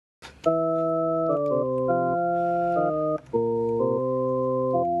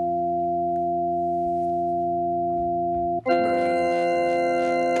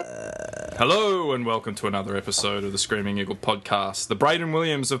Hello and welcome to another episode of the Screaming Eagle podcast, the Braden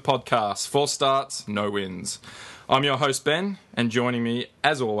Williams of podcasts. 4 starts, no wins. I'm your host Ben, and joining me,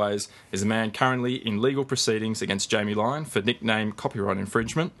 as always, is a man currently in legal proceedings against Jamie Lyon for nickname copyright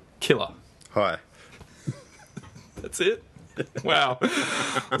infringement, Killer. Hi. That's it? Wow.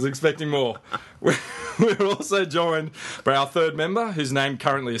 I was expecting more. We're also joined by our third member, whose name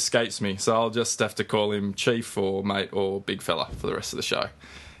currently escapes me, so I'll just have to call him Chief or Mate or Big Fella for the rest of the show.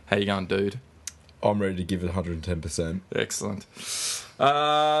 How you going, dude? I'm ready to give it 110%. Excellent.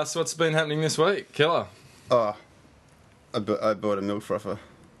 So what's been happening this week, Killer? Oh, I bought a milk frother.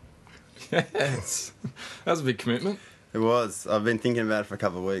 Yes. That was a big commitment. It was. I've been thinking about it for a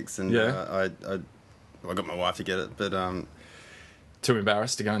couple of weeks, and Yeah. I got my wife to get it, but Too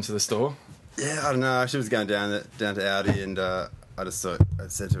embarrassed to go into the store? yeah, I don't know. She was going down to Aldi, and I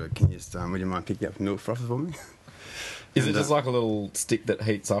said to her, "Can you just would you mind picking up a milk frother for me?" Is it just like a little stick that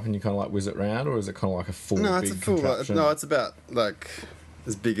heats up and you kind of like whiz it around, or is it kind of like a full No, big it's a full. contraption? No, it's about like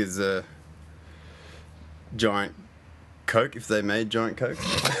as big as a giant Coke, if they made giant Coke.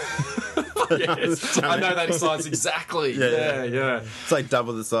 Yes. I know that size exactly. Yeah. It's like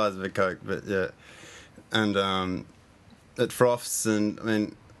double the size of a Coke, but yeah. And it froths, and I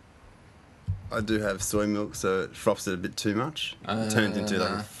mean, I do have soy milk, so it froths it a bit too much. It turns into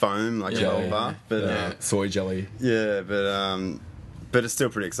like a foam, like a bubble bath. But soy jelly. But it's still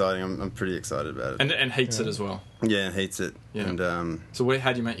pretty exciting. I'm pretty excited about it. And heats it as well. Yeah, it heats it. Yeah. And So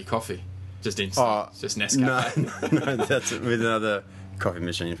how do you make your coffee? Just instant? Just Nescafe? no, that's it, with another coffee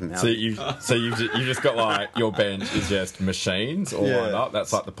machine from Aldi. So you've just got like your bench is just machines all lined up.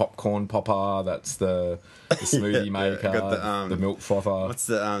 That's like the popcorn popper. That's the smoothie maker. I got the milk frother. What's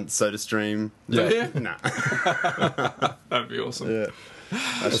the Soda Stream? Yeah. No. That'd be awesome. Yeah.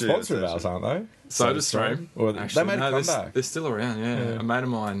 They're sponsored of ours, aren't they? Soda Stream. Or they made a comeback. They're still around, yeah. A mate of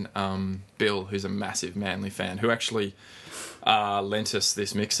mine, Bill, who's a massive Manly fan, who actually lent us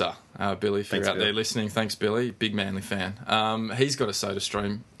this mixer. Billy, if you're out there listening, thanks, Billy. Big Manly fan. He's got a Soda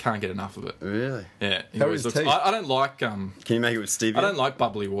Stream. Can't get enough of it. Really? Yeah. How is tea? I don't like... Can you make it with stevia? I don't like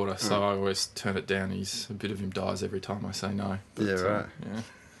bubbly water, so I always turn it down. A bit of him dies every time I say no. But, Yeah, right. Yeah.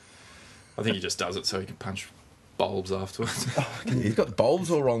 I think he just does it so he can punch bulbs afterwards. He's got the bulbs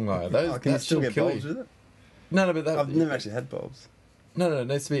all wrong though. Those Can you that's still get kill bulbs you. with it? No, but I've never actually had bulbs. No, it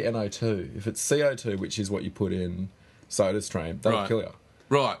needs to be NO2. If it's CO2, which is what you put in Soda Stream, that'll kill you.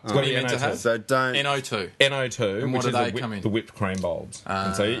 Right. What are you meant to have? So don't... NO2. NO2, And what which do is they come in? the whipped cream bulbs.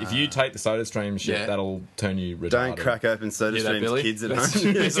 And so if you take the Soda Stream shit, that'll turn you retarded. Don't crack open Soda Hear that, Stream's Billy? kids at That's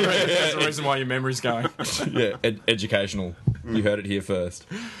home. that's the reason why your memory's going. Yeah, educational. You heard it here first.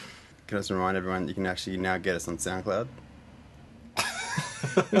 Can I just remind everyone, you can actually now get us on SoundCloud.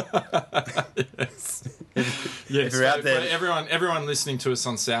 Yes. If you're out there- For everyone listening to us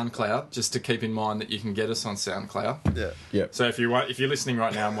on SoundCloud, just to keep in mind that you can get us on SoundCloud. Yeah. Yep. So if you're listening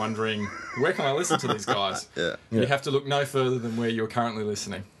right now and wondering where can I listen to these guys, Yeah. you have to look no further than where you're currently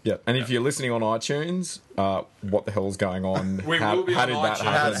listening. Yeah, and if you're listening on iTunes, what the hell's going on? We how will be how on did that iTunes.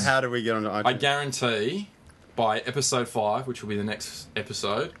 happen? How do we get on iTunes? I guarantee by episode 5, which will be the next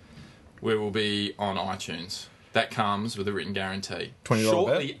episode, we will be on iTunes. That comes with a written guarantee. $20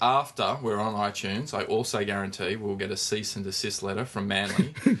 Shortly bet? after we're on iTunes, I also guarantee we'll get a cease and desist letter from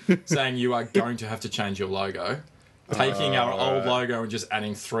Manly saying you are going to have to change your logo. Taking our old logo and just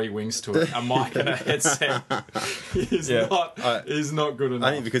adding 3 wings to it, a mic and a headset is not good enough.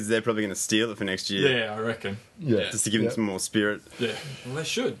 I think because they're probably going to steal it for next year. Yeah, I reckon. Yeah. Just to give them some more spirit. Yeah, well, they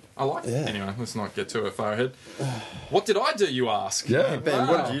should. I like it. Yeah. Anyway, let's not get too far ahead. What did I do, you ask? Yeah. Ben,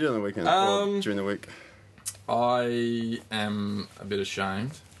 what did you do on the weekend? Or during the week? I am a bit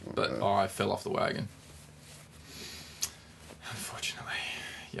ashamed, but I fell off the wagon. Unfortunately.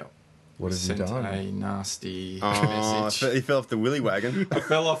 Yep. What have you Sent done? a nasty Oh, message. he fell off the willy wagon. I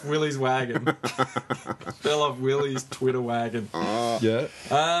fell off Willie's wagon. Fell off Willie's Twitter wagon. Yeah. Yeah.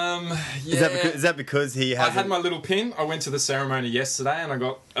 Is that because he I has had my little pin. I went to the ceremony yesterday and I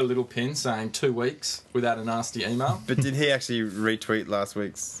got a little pin saying 2 weeks without a nasty email. But did he actually retweet last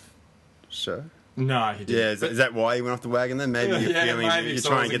week's show? No, he didn't. Yeah, is that why he went off the wagon then? Maybe you're feeling maybe, you're so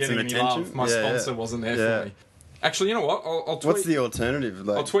trying I to get some wasn't getting any attention. love. My sponsor wasn't there for me. Actually, you know what? I'll tweet. What's the alternative?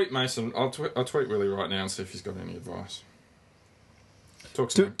 Like, I'll tweet Mason. I'll tweet Willie right now and see if he's got any advice.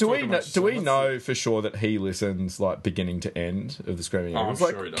 Do we know for sure that he listens like beginning to end of the Screaming Oh, I'm Eagles?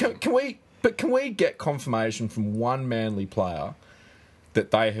 sure he Like, doesn't. can we get confirmation from one Manly player that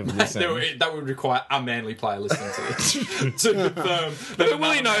they have listened? That would require a Manly player listening to this to confirm. But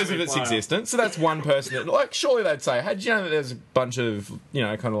Willie knows of its existence, so that's one person that, like, surely they'd say, hey, do you know that there's a bunch of, you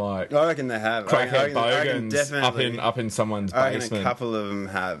know, kind of like I reckon they have. crackhead I reckon bogans definitely up in someone's I reckon basement? a couple of them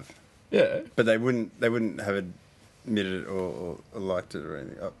have. Yeah. but they wouldn't have admitted it or liked it or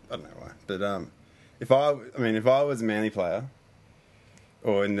anything. I don't know why. But if I was a Manly player,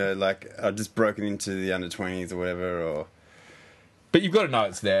 or in the I'd just broken into the under-20s or whatever, or. But you've got to know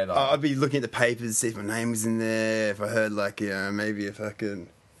it's there, though. I'd be looking at the papers, see if my name was in there, if I heard maybe a fucking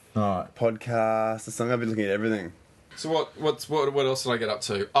podcast or something. I'd be looking at everything. So what else did I get up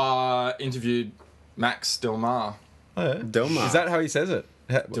to? Interviewed Max Delmege. Oh, yeah. Delmege. Is that how he says it?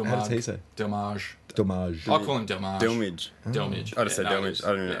 How does he say? Delmege. Delmege. I'll call him Delmege. Delmege. I'd say Delmege.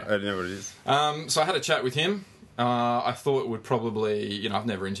 I don't know. I don't know what it is. So I had a chat with him. I thought it would probably, I've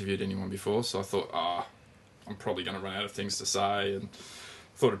never interviewed anyone before, so I thought, I'm probably going to run out of things to say, and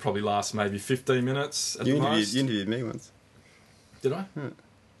thought it'd probably last maybe 15 minutes at the most. You interviewed me once. Did I? Yeah.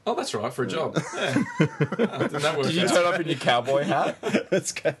 Oh, that's right, for a job. Yeah. Didn't that work Did you out? turn up in your cowboy hat?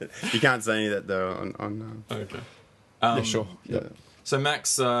 That's good. You can't say any of that though on Okay. Yeah, sure. yeah. So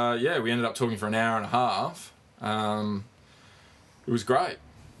Max, we ended up talking for an hour and a half. It was great,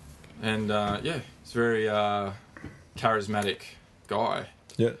 and he's a very charismatic guy.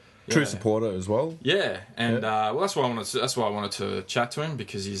 Yeah. True Yeah. supporter as well. Yeah, and that's why I wanted to chat to him,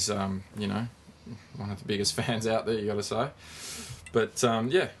 because he's one of the biggest fans out there, you got to say. But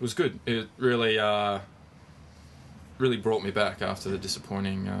it was good. It really really brought me back after the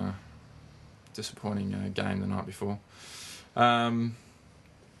disappointing game the night before.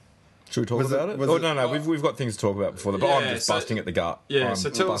 Should we talk about it? No. We've got things to talk about before. But I'm just busting at the gut. Yeah. So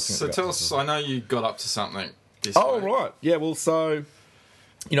tell us. I know you got up to something this Oh, week. right. Yeah. Well, so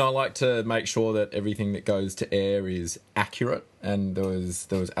I like to make sure that everything that goes to air is accurate, and there was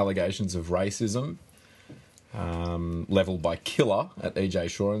allegations of racism. Levelled by Killer at EJ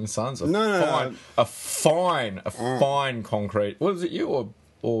Shaw and Sons. A fine concrete. Was it you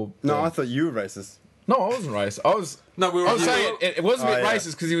or No, I thought you were racist. No, I wasn't racist. I was saying it was a bit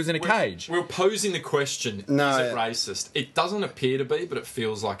racist because he was in a cage. We were posing the question: No, is it racist? It doesn't appear to be, but it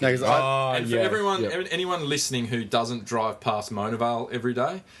feels like it is. 'cause And for anyone listening who doesn't drive past Monavale every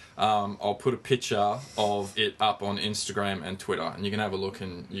day, I'll put a picture of it up on Instagram and Twitter, and you can have a look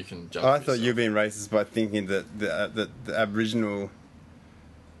and you can judge. I thought you were being racist by thinking that the Aboriginal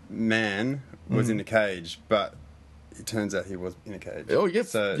man was in a cage, but it turns out he was in a cage. Oh,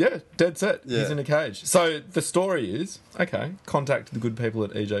 yes. So, dead set. Yeah. He's in a cage. So the story is, contact the good people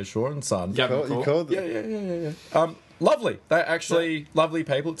at EJ Shaw and Son. Yeah. you called them? Yeah. Lovely. They're actually lovely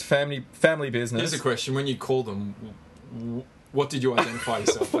people. It's family business. Here's a question: when you call them, what did you identify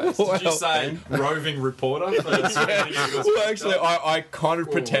yourself as? Did you say roving reporter? Well, actually, I kind of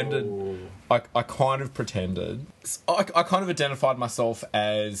pretended. Ooh. I kind of pretended. I kind of identified myself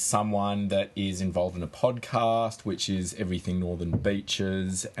as someone that is involved in a podcast, which is Everything Northern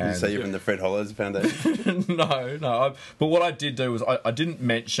Beaches. And You say you're from the Fred Hollows Foundation? No. But what I did do was I didn't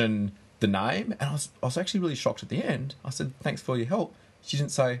mention the name, and I was actually really shocked at the end. I said, thanks for your help. She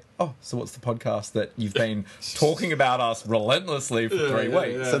didn't say, oh, so what's the podcast that you've been talking about us relentlessly for 3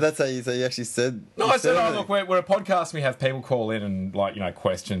 weeks? So that's how you actually said... No, I said, look, we're a podcast and we have people call in and,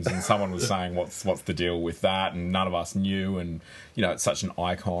 questions, and someone was saying, what's the deal with that? And none of us knew, and, it's such an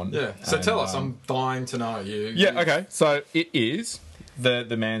icon. Yeah, so and, tell us, I'm dying to know you. Yeah, okay, so it is, the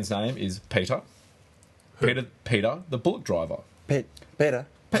man's name is Peter. Peter, the bullock driver. Peter Peter,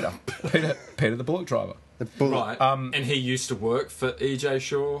 the bullock driver. Right, and he used to work for EJ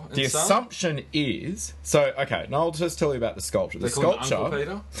Shaw and The Son? assumption is... So, okay, now I'll just tell you about the sculpture. They call him Uncle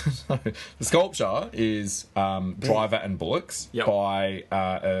Peter? The sculpture is Driver and Bullocks by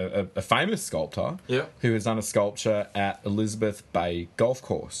a famous sculptor who has done a sculpture at Elizabeth Bay Golf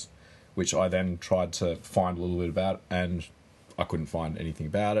Course, which I then tried to find a little bit about, and I couldn't find anything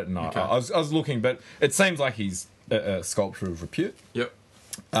about it. And I was looking, but it seems like he's a sculptor of repute. Yep.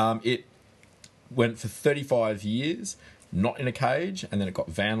 It went for 35 years, not in a cage, and then it got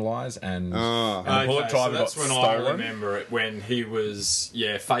vandalised, and the bullet driver got stolen. That's when I remember it, when he was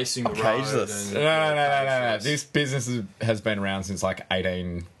facing the cageless. road. No. This business has been around since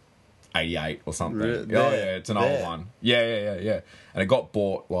 1888 or something. It's an old one. Yeah. And it got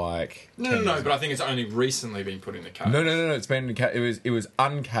bought No, but I think it's only recently been put in the cage. No. It's been in it was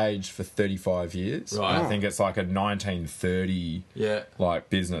uncaged for 35 years. Right. I think it's a 1930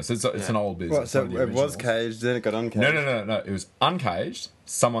 business. It's an old business. What, so it was caged, then it got uncaged? No. It was uncaged.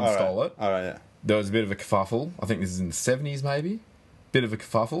 Someone stole it. All right, yeah. There was a bit of a kerfuffle. I think this is in the 70s, maybe. Bit of a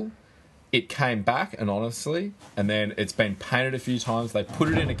kerfuffle. It came back, and then it's been painted a few times. They put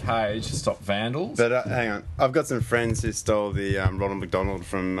it in a cage to stop vandals. But hang on, I've got some friends who stole the Ronald McDonald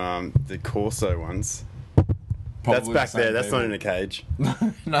from the Corso once. That's back there. That's not in a cage. No.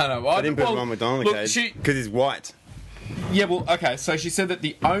 I didn't put Ronald McDonald in a cage because he's white. Yeah, well, okay, so she said that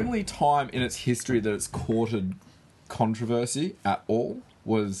the only time in its history that it's courted controversy at all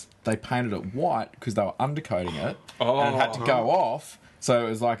was they painted it white because they were undercoating it and it had to go off. So it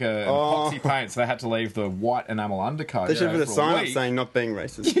was like an epoxy paint, so they had to leave the white enamel undercoat. They should put a sign up week. saying not being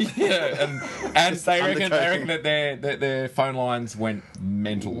racist. Yeah, and they reckon that their phone lines went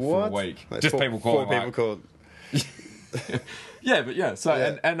mental for a week. Like just people calling. People called. Yeah, but yeah, so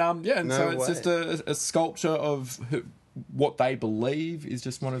No so it's way. just a sculpture of what they believe is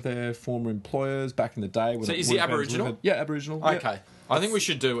just one of their former employers back in the day. When So is he Aboriginal? Yeah, Aboriginal. Okay. Yeah. I think we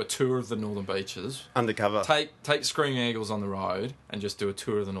should do a tour of the Northern Beaches. Undercover. Take Screaming Eagles on the road and just do a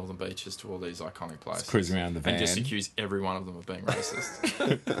tour of the Northern Beaches to all these iconic places. Cruising around the van. And just accuse every one of them of being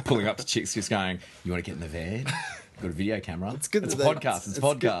racist. Pulling up to chicks just going, you want to get in the van? Got a video camera? It's good. It's a that podcast. It's a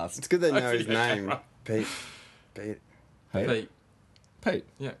good- podcast. It's good they know his video name. camera. Pete. Pete.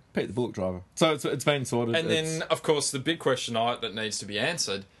 Yeah. Pete the bullock driver. So it's been sorted. And then, of course, the big question that needs to be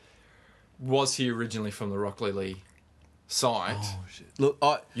answered, was he originally from the Rockley site? Oh, shit. Look,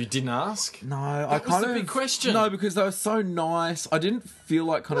 You didn't ask? No, That was the big question. No, because they were so nice. I didn't feel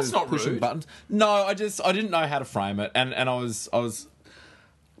like That's not pushing rude. buttons. No, I didn't know how to frame it, and I was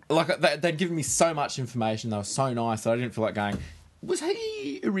like they'd given me so much information. They were so nice that I didn't feel like going. Was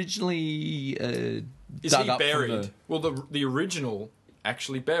he originally Is dug he up from buried? Well, the original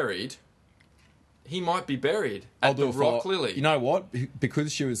actually buried. He might be buried at the Rock Lily. You know what?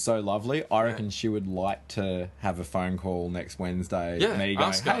 Because she was so lovely, I reckon she would like to have a phone call next Wednesday. Yeah, me going,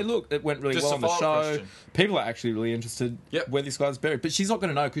 ask her. hey, look, it went really Just well a on the follow-up show. question. People are actually really interested Yep. where this guy's buried. But she's not going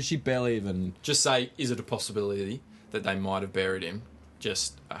to know because she barely even... Just say, is it a possibility that they might have buried him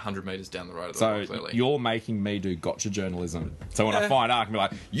just 100 metres down the road of the So Rock Lily? you're making me do gotcha journalism. So when I find out, I can be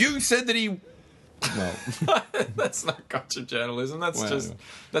like, you said that he... Well, That's not gotcha journalism. That's Well, just... anyway.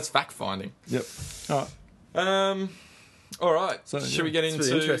 That's fact-finding. yep. All right. All right. So, should we yeah, get it's into?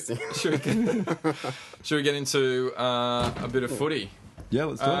 really interesting. Should we get into a bit of footy? Yeah,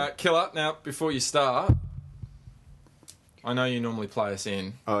 let's do it. Killer. Now, before you start, I know you normally play us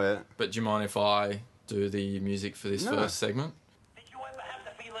in, Oh yeah. but do you mind if I do the music for this No. first segment? Did you ever have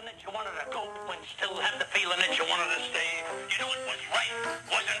the feeling that you wanted to go and still have the feeling that you wanted to stay? You know it was right,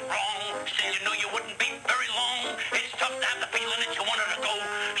 wasn't wrong. Still you knew you wouldn't be very long. It's tough to have the feeling that you wanted to go,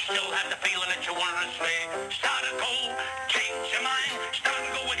 still have the feeling that you wanted to stay. Start to go, change your mind. Start to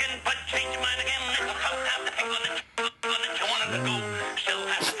go again, but change your mind again. It's tough to have the feeling that you wanted to go, still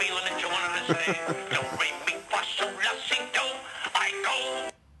have the feeling that you wanted to stay. Do re mi fa sol la si do. I go.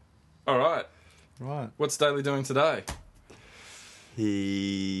 All right. Right. What's Daly doing today?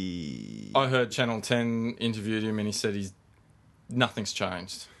 He. I heard Channel 10 interviewed him, and he said nothing's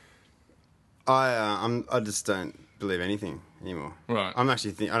changed. I just don't believe anything anymore. Right. I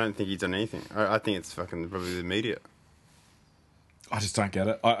don't think he's done anything. I think it's fucking probably the media. I just don't get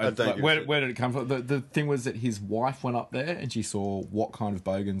it. don't give a where shit. did it come from? The thing was that his wife went up there and she saw what kind of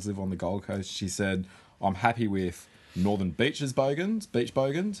bogans live on the Gold Coast. She said, I'm happy with Northern Beaches bogans, beach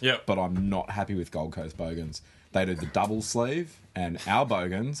bogans, Yep. but I'm not happy with Gold Coast bogans. They do the double sleeve, and our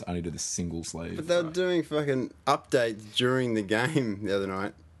bogans only do the single sleeve. But they were doing fucking updates during the game the other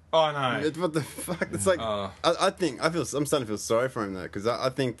night. Oh, no. What the fuck? It's like I'm starting to feel sorry for him though, because I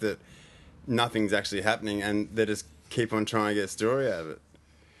think that nothing's actually happening, and they just keep on trying to get a story out of it.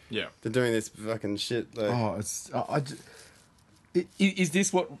 Yeah. They're doing this fucking shit. Like, Oh, is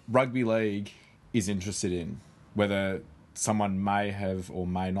this what rugby league is interested in? Whether someone may have or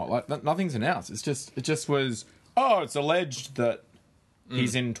may not, like nothing's announced. It just was. Oh, it's alleged that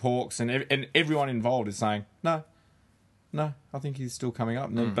he's in talks, and everyone involved is saying no. I think he's still coming up.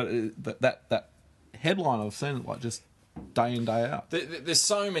 And then, but that headline I've seen like just day in day out. There's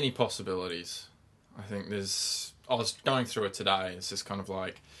so many possibilities. I think I was going through it today. It's just kind of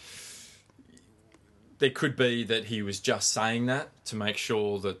like there could be that he was just saying that to make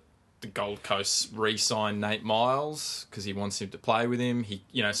sure that the Gold Coast re-signed Nate Miles because he wants him to play with him. He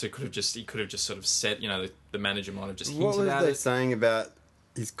could have just sort of said, the manager might have just hinted what was at they it. saying about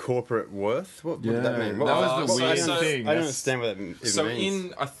his corporate worth? What did that mean? that was the weird thing. I don't understand what that even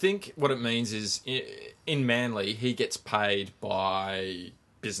means. I think what it means is in Manly he gets paid by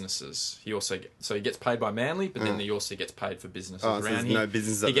businesses. He gets paid by Manly, but then he also gets paid for businesses so around there's here. no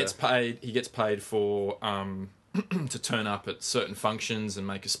business up He gets there. paid. He gets paid for to turn up at certain functions and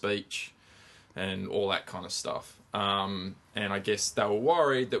make a speech and all that kind of stuff. And I guess they were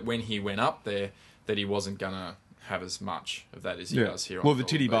worried that when he went up there that he wasn't gonna have as much of that as he does here. Well, on the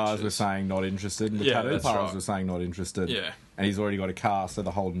Golden titty bars Beaches. were saying not interested, and the Yeah, tattoo that's parlors right. were saying not interested. Yeah. And he's already got a car, so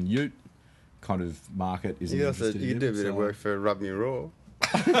the Holden Ute kind of market isn't You also interested you in do a him, bit of so- work for Rub Me Raw.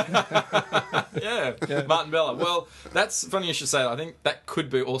 Yeah, Martin Bella. Well, that's funny you should say that. I think that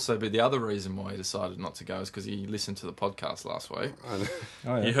could also be the other reason why he decided not to go, is because he listened to the podcast last week. Oh,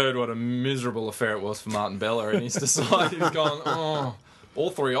 yeah. He heard what a miserable affair it was for Martin Bella, and he's decided, he's gone, all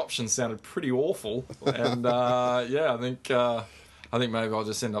three options sounded pretty awful. And, I think maybe I'll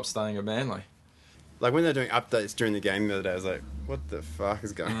just end up staying at Manly. Like when they're doing updates during the game the other day, I was like, what the fuck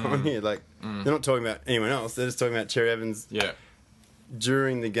is going on here? Like, they're not talking about anyone else. They're just talking about Cherry Evans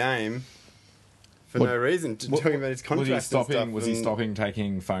during the game for no reason. Talking about his contract Was he stopping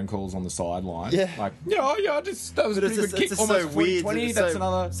taking phone calls on the sideline? Yeah. Like, that was a pretty good kick. It's Almost so weird. 20, It's that's so,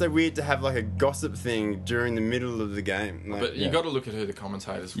 another... so weird to have like a gossip thing during the middle of the game. Like, But you got to look at who the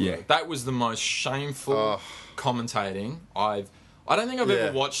commentators were. Yeah. That was the most shameful commentating I don't think I've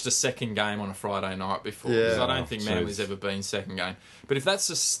ever watched a second game on a Friday night before, because I don't think Manly's ever been second game. But if that's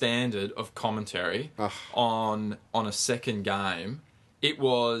the standard of commentary on a second game, it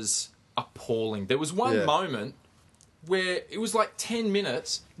was appalling. There was one moment where it was like 10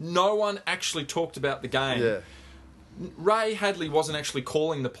 minutes, no one actually talked about the game. Yeah. Ray Hadley wasn't actually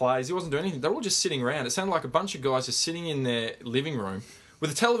calling the plays. He wasn't doing anything. They were all just sitting around. It sounded like a bunch of guys just sitting in their living room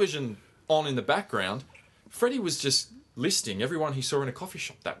with a television on in the background. Freddie was just listing everyone he saw in a coffee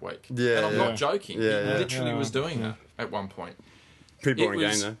shop that week. Yeah, and I'm not joking. He literally was doing that at one point. Pretty boring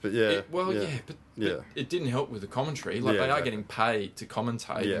game though, but but it didn't help with the commentary. Like they are getting paid to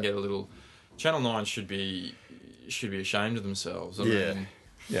commentate and get a little. Channel 9 should be ashamed of themselves. I mean,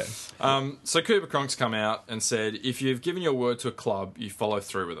 so Cooper Cronk's come out and said, if you've given your word to a club, you follow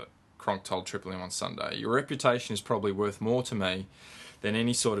through with it. Cronk told Triple M on Sunday. Your reputation is probably worth more to me than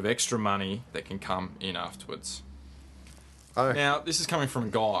any sort of extra money that can come in afterwards. Oh. Now, this is coming from a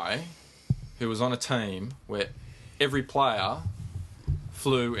guy who was on a team where every player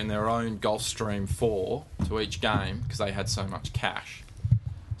flew in their own Gulfstream 4 to each game because they had so much cash.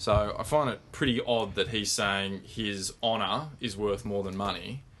 So I find it pretty odd that he's saying his honour is worth more than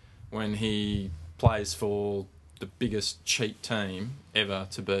money when he plays for the biggest cheat team ever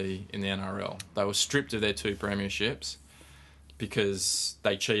to be in the NRL. They were stripped of their 2 premierships because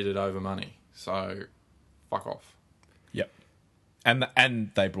they cheated over money. So, fuck off. Yep.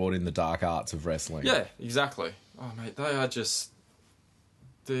 And they brought in the dark arts of wrestling. Yeah, exactly. Oh, mate, they're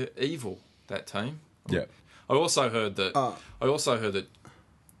evil, that team. Yeah. I also heard that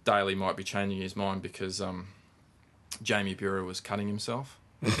Daly might be changing his mind because Jamie Buhrer was cutting himself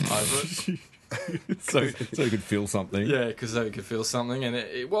over it. so he could feel something. Yeah, because he could feel something, and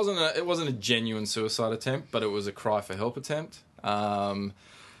it wasn't a genuine suicide attempt, but it was a cry for help attempt. And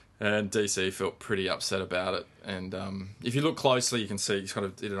DC felt pretty upset about it. And if you look closely, you can see he's kind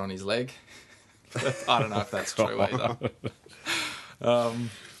of did it on his leg. I don't know if that's true either.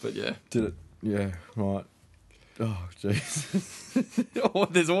 But yeah, did it? Yeah, right. Oh, jeez.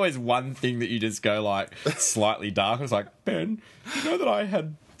 There's always one thing that you just go like slightly dark. It's like, Ben, you know that I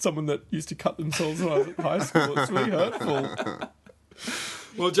had someone that used to cut themselves when I was at high school. It's really hurtful.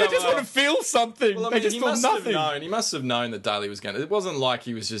 Well, they just want to feel something. Well, I mean, they just feel nothing. He must have known that Daly was going to... It wasn't like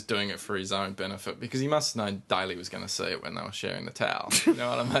he was just doing it for his own benefit, because he must have known Daly was going to see it when they were sharing the towel. You know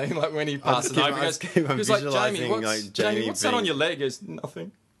what I mean? Like when he passed it over, he was like, Jamie, what's that on your leg? He goes,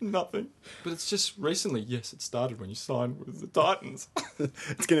 nothing. But it's just recently. Yes, it started when you signed with the Titans.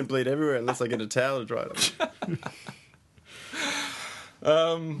 It's going to bleed everywhere unless I get a towel to dry it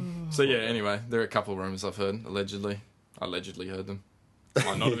up. So yeah, anyway, there are a couple of rumours I've heard, allegedly. I allegedly heard them.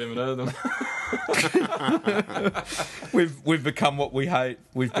 Might not have even heard them. We've become what we hate.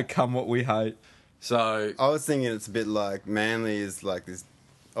 So I was thinking it's a bit like Manly is like this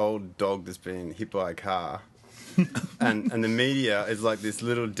old dog that's been hit by a car, and the media is like this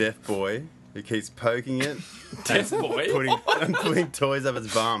little deaf boy who keeps poking it. Deaf boy? Putting toys up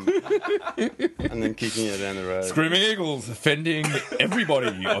its bum, and then kicking it down the road. Screaming Eagles offending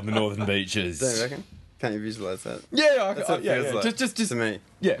everybody on the northern beaches. Don't you reckon? Can't you visualise that? Yeah, That's what it feels like just to me.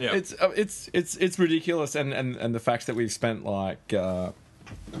 Yeah, yeah. It's ridiculous, and the fact that we've spent like this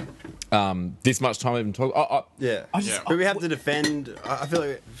much time even talking. But we have to defend. I feel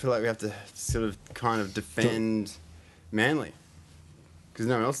like we have to sort of kind of defend Manly because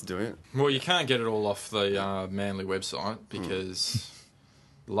no one else is doing it. Well, you can't get it all off the Manly website because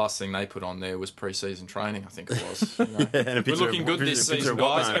the last thing they put on there was pre-season training, I think it was. You know. We're looking good this season,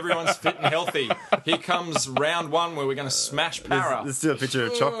 guys. Everyone's fit and healthy. Here comes round 1 where we're going to smash Para. There's still a picture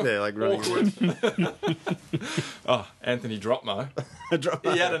of Choc there, like running. Oh, Anthony Dropmo.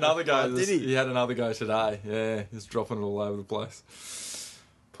 He had another go. Did he? He had another go today. Yeah, he's dropping it all over the place.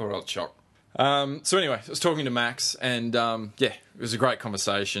 Poor old Choc. So anyway, I was talking to Max, and it was a great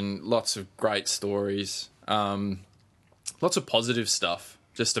conversation. Lots of great stories. Lots of positive stuff.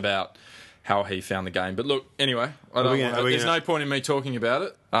 just about how he found the game. But look, anyway, there's no point in me talking about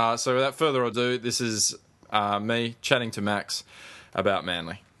it. So without further ado, this is me chatting to Max about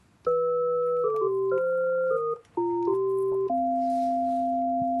Manly.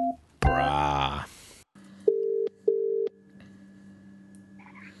 Brah.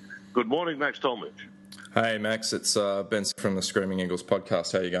 Good morning, Max Delmege. Hey, Max, it's Ben from the Screaming Eagles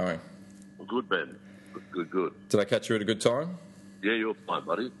podcast. How you going? Good, Ben. Good. Did I catch you at a good time? Yeah, you're fine,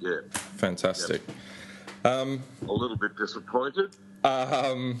 buddy. Yeah. Fantastic. A little bit disappointed.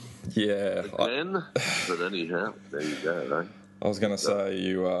 Yeah. Again, but anyhow, there you go, eh? I was going to say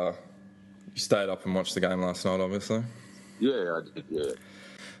you stayed up and watched the game last night, obviously. Yeah, I did, yeah.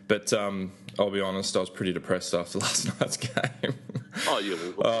 But I'll be honest, I was pretty depressed after last night's game. Oh, yeah.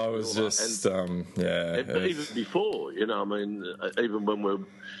 Well, I was just, even before, even when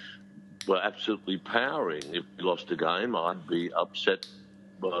we're absolutely powering, if we lost a game, I'd be upset.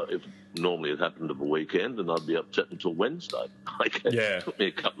 If normally it happened of a weekend, and I'd be upset until Wednesday. It took me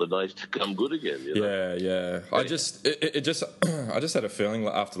a couple of days to come good again. Yeah. I just had a feeling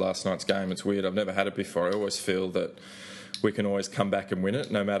after last night's game. It's weird. I've never had it before. I always feel that we can always come back and win it,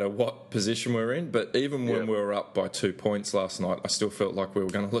 no matter what position we're in. But even when we were up by 2 points last night, I still felt like we were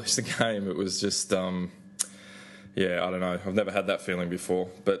going to lose the game. It was just, I don't know. I've never had that feeling before.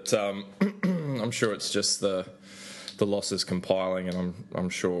 But I'm sure it's just the losses compiling, and I'm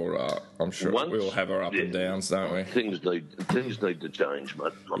sure we all have our up and downs, don't we? Things need to change,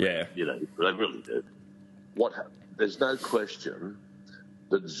 mate. They really do. What happened? There's no question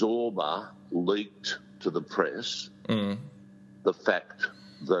that Zorba leaked to the press the fact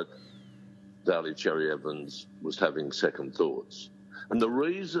that Daly Cherry Evans was having second thoughts. And the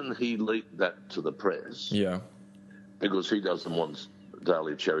reason he leaked that to the press, because he doesn't want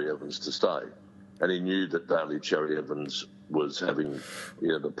Daly Cherry Evans to stay. And he knew that Daly Cherry Evans was having,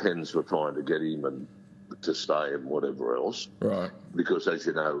 the Pens were trying to get him and to stay and whatever else. Right. Because, as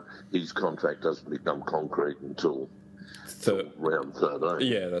you know, his contract doesn't become concrete until round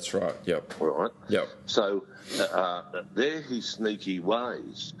 13. Yeah, that's right. Yep. Right. Yep. So they're his sneaky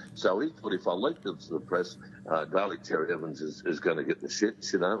ways. So he thought, if I leaked it to the press, Daly Cherry Evans is going to get the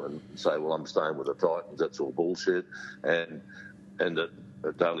shits, and say, well, I'm staying with the Titans. That's all bullshit. And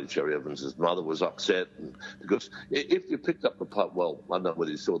Daly Cherry Evans' mother was upset because if you picked up the pup, well, I don't know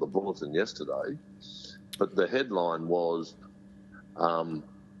whether you saw the bulletin yesterday, but the headline was,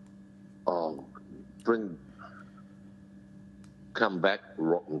 come back,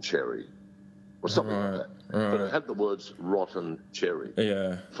 rotten cherry, or something like that. Right. But it had the words rotten cherry.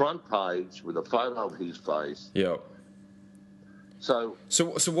 Yeah. Front page with a photo of his face. Yep. So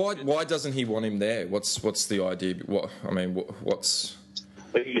why doesn't he want him there? What's the idea? What's?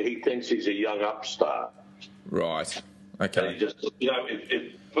 He thinks he's a young upstart. Right. Okay. And he just,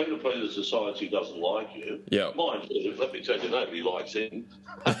 if Peter Peters decides he doesn't like you, mind you, let me tell you, nobody likes him.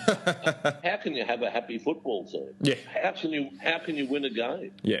 How can you have a happy football team? Yeah. How can you win a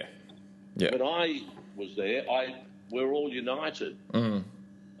game? Yeah. Yeah. When I was there, we're all united, and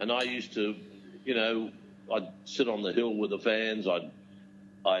I used to, I'd sit on the hill with the fans. I'd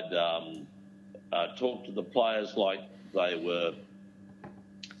talk to the players like they were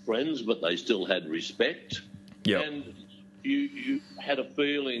friends, but they still had respect. Yeah. And you had a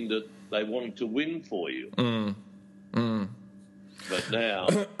feeling that they wanted to win for you. But now,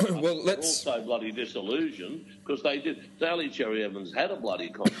 also bloody disillusioned because they did. Daly Cherry Evans had a bloody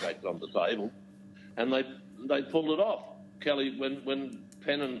contract on the table, and they pulled it off. Kelly, when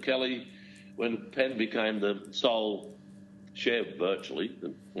Penn became the sole share, virtually,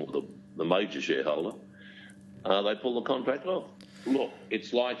 the major shareholder, they pulled the contract off. Look,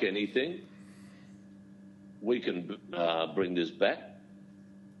 it's like anything. We can bring this back.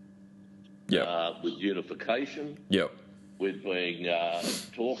 With unification. Yep. With being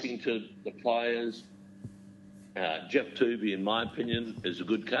talking to the players. Jeff Tooby, in my opinion, is a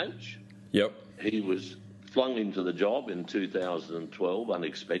good coach. Yep. He was flung into the job in 2012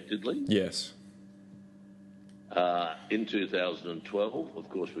 unexpectedly. Yes. In 2012, of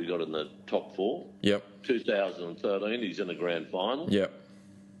course, we got in the top four. Yep. 2013, he's in the grand final. Yep.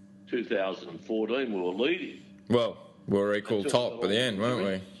 2014, we were leading. Well, we were equal top at the end, weren't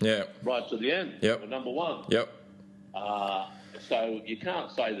we? Yeah. Right to the end. Yep. We're number one. Yep. So you can't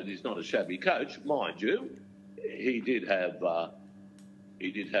say that he's not a shabby coach, mind you. He did have the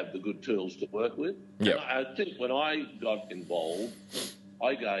good tools to work with. Yep. And I think when I got involved,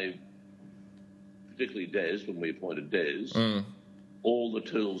 I gave, particularly Des, when we appointed Des, all the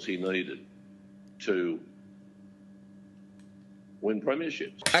tools he needed to win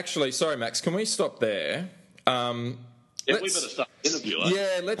premierships. Actually, sorry, Max, can we stop there? We better start. interviewer.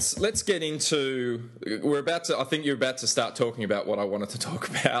 Yeah, let's get into. I think you're about to start talking about what I wanted to talk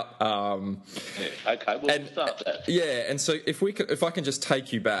about. Okay, we'll start that. Yeah, and so if I can just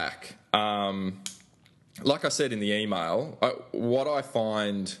take you back, like I said in the email, what I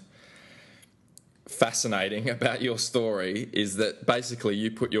find fascinating about your story is that basically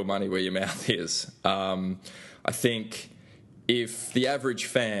you put your money where your mouth is. I think if the average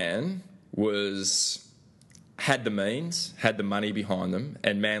fan had the means, had the money behind them,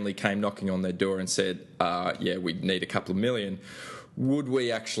 and Manly came knocking on their door and said, yeah, we need a couple of million, would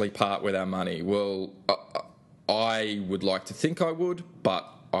we actually part with our money? Well, I would like to think I would, but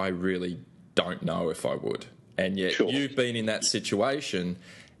I really don't know if I would. And yet You've been in that situation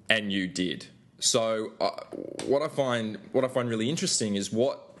and you did. So what I find really interesting is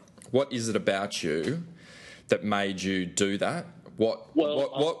what is it about you that made you do that? What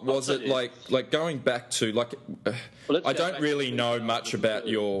was it like going back to I don't really know much about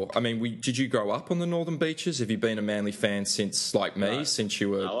your. I mean, did you grow up on the Northern Beaches? Have you been a Manly fan since me, since you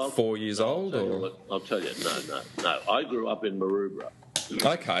were 4 years old? I'll tell you. No. I grew up in Maroubra.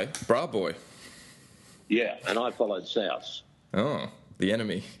 Okay, Bra boy. Yeah, and I followed South. Oh, the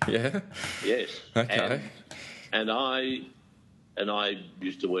enemy. Yeah. Yes. Okay. And I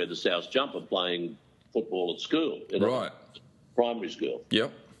used to wear the South jumper playing football at school. Right. Primary school.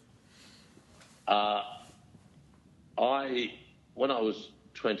 Yep. When I was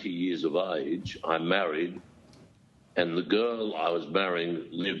 20 years of age, I married, and the girl I was marrying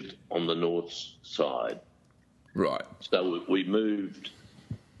lived on the north side. Right. So we moved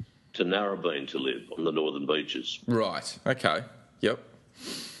to Narrabeen to live on the Northern Beaches. Right. Okay. Yep.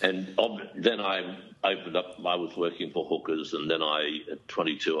 And then I opened up. I was working for hookers, and then at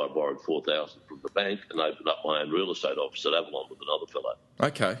 22, I borrowed $4,000 from the bank and opened up my own real estate office at Avalon with another fellow.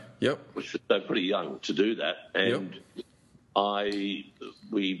 Okay. Yep. Which was so pretty young to do that, and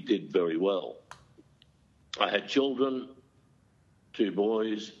we did very well. I had children, 2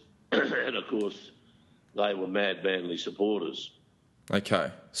 boys, and of course, they were mad Manly supporters.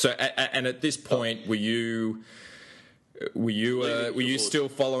 Okay. So, and at this point, were you still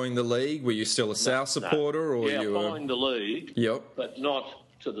following the league? Were you still a South supporter, or you were following the league? Yep. But not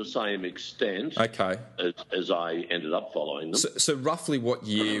to the same extent. Okay. As I ended up following them. So roughly, what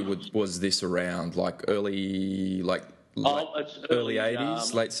year was this around? Like early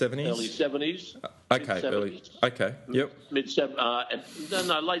 80s, late 70s, early 70s. Okay. Early. Okay. Yep. Late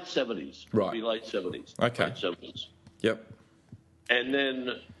 70s. Right. It'd be late 70s. Okay. Late 70s. Yep. And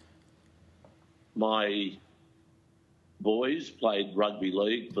then my boys played rugby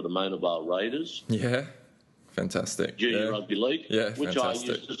league for the Mona Vale Raiders. Yeah, fantastic. Junior rugby league, which fantastic.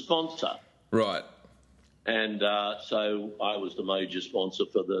 I used to sponsor. Right. And so I was the major sponsor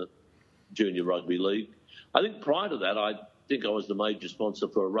for the junior rugby league. I think prior to that, I think I was the major sponsor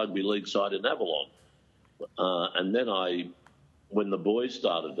for a rugby league side in Avalon. And then when the boys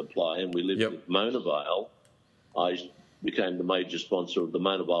started to play and we lived in Mona Vale, I became the major sponsor of the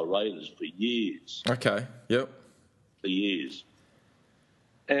Mona Vale Raiders for years. Okay, yep. For years.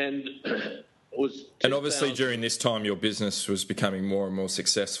 And And obviously during this time your business was becoming more and more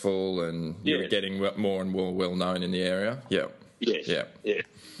successful and you were getting more and more well known in the area. Yeah. Yes. Yeah.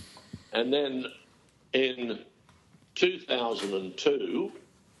 And then in 2002,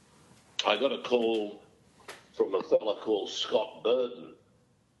 I got a call from a fella called Scott Burton,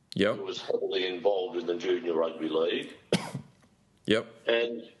 who was heavily involved in the junior rugby league. Yep.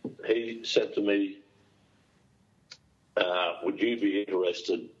 And he said to me, would you be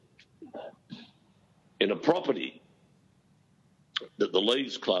interested in a property that the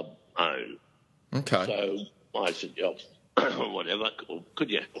Leeds Club own? Okay. So I said, whatever,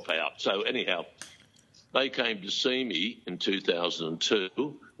 could you help out? So anyhow, they came to see me in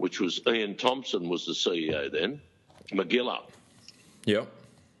 2002, which was Ian Thompson was the CEO then, Magilla. Yep.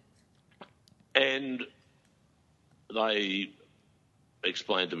 And they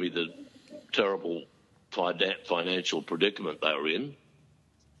explained to me the terrible financial predicament they were in,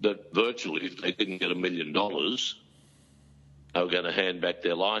 that virtually if they didn't get $1 million, they were going to hand back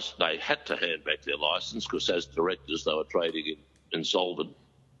their license. They had to hand back their license because as directors they were trading insolvent.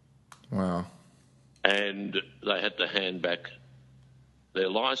 Wow. And they had to hand back their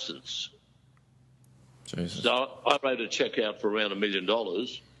license. Jesus. So I wrote a cheque out for around $1 million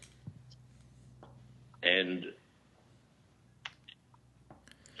and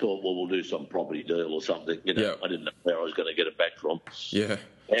thought, well, we'll do some property deal or something. I didn't know where I was going to get it back from. Yeah.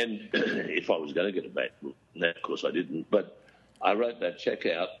 And if I was going to get it back, now, of course, I didn't. But I wrote that cheque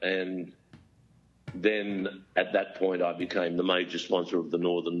out, and then at that point I became the major sponsor of the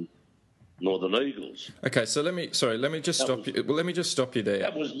Northern Northern Eagles. Okay, so let me just stop you. Well, let me just stop you there.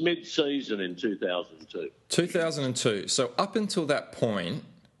 That was mid-season in 2002. 2002. So up until that point,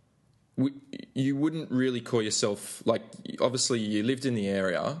 you wouldn't really call yourself, like, obviously you lived in the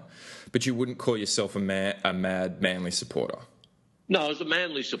area, but you wouldn't call yourself a mad Manly supporter. No, I was a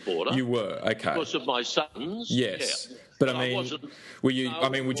Manly supporter. You were, okay. Because of my sons. Yes. Yeah. But I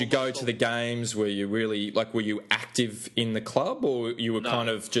mean, would you go to the games? Were you really, like, were you active in the club, or you were kind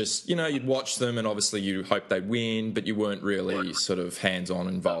of just, you'd watch them and obviously you hoped they'd win, but you weren't really sort of hands-on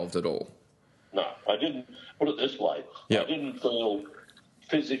involved at all? No, I didn't. Put it this way. Yep. I didn't feel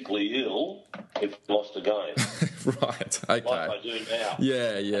physically ill if I lost a game. Right, okay. Like I do now.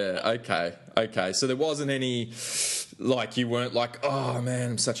 Yeah, okay. So there wasn't any, like, you weren't like, oh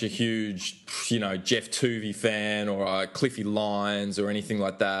man, I'm such a huge, Jeff Tuvey fan or Cliffy Lyons or anything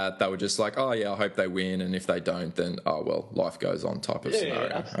like that. They were just like, oh yeah, I hope they win, and if they don't, then oh well, life goes on type of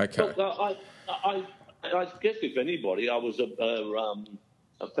scenario. Okay. Look, I guess if anybody, I was a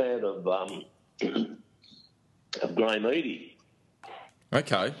fan of Graham Eady.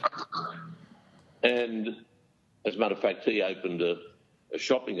 Okay. And as a matter of fact, he opened a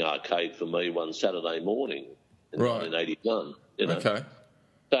shopping arcade for me one Saturday morning in 1981. Okay.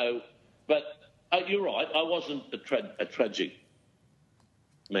 So, but you're right. I wasn't a tragic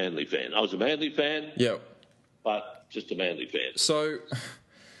Manly fan. I was a Manly fan. Yep. But just a Manly fan. So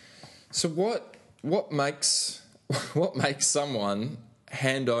what makes someone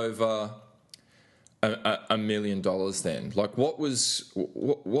hand over $1 million then? Like, what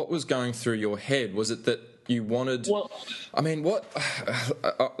was going through your head? Was it that you wanted? Well, I mean, what?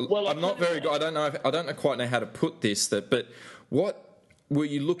 I'm not very good. I don't quite know how to put this. But what were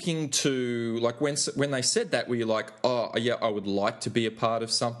you looking to, like, when they said that? Were you like, oh yeah, I would like to be a part of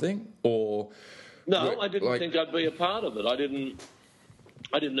something, or? No, I didn't think I'd be a part of it. I didn't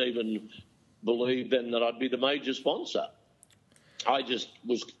even believe then that I'd be the major sponsor. I just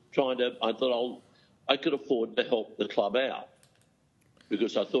was I thought I could afford to help the club out,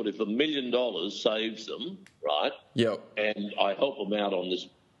 because I thought if $1 million saves them, right? Yep. And I help them out on this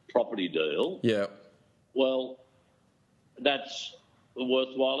property deal. Yeah. Well, that's a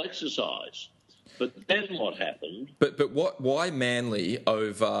worthwhile exercise. But then what happened? But why Manly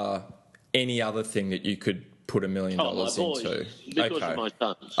over any other thing that you could put $1 million into? Because of my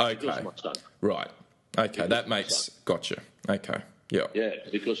sons. Okay. Because of my sons. Right. Okay, because that makes gotcha. Okay. Yeah. Yeah,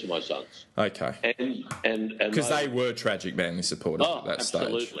 because of my sons. Okay. And because they were tragic Manly supporters at that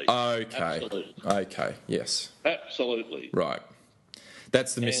absolutely. stage. Okay. Absolutely. Okay. Yes. Absolutely. Right.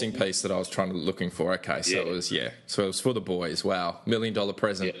 That's the missing piece that I was looking for. Okay. So it was for the boys. Wow. $1 million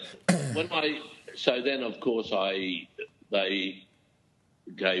present. Yeah. So then of course they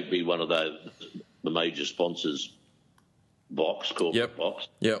gave me one of the major sponsors corporate box.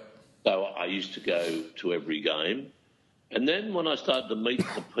 Yep. So I used to go to every game. And then when I started to meet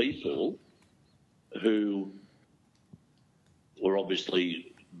the people who were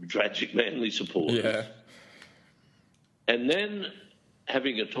obviously tragic Manly supporters, and then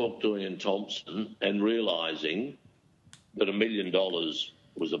having a talk to Ian Thompson and realising that $1 million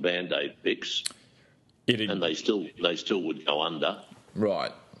was a Band-Aid fix, and they still would go under.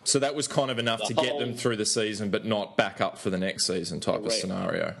 Right. So that was kind of enough to get them through the season, but not back up for the next season type of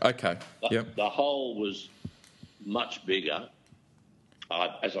scenario. Okay. The hole was much bigger,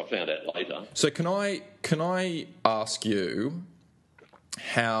 as I found out later. So can I ask you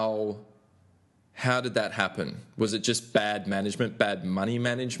how did that happen? Was it just bad management, bad money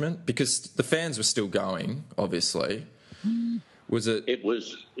management? Because the fans were still going, obviously. Was it? It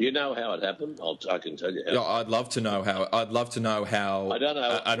was. You know how it happened? I can tell you how. Yeah, I'd love to know how. I don't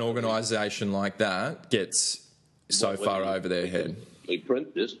know an organisation like that gets so far over their head. We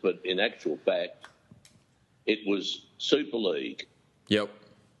print this, but in actual fact, it was Super League. Yep.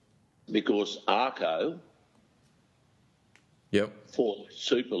 Because Arco. Yep. Fought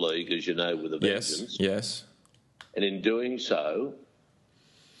Super League, as you know, with a vengeance. Yes. And in doing so,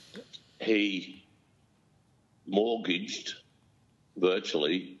 he mortgaged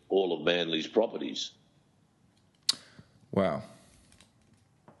virtually all of Manly's properties. Wow.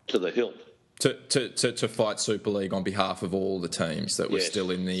 To the hilt. To fight Super League on behalf of all the teams that were still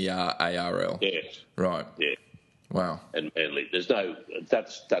in the ARL. Yes. Right. Yeah. Wow. And Manly, that's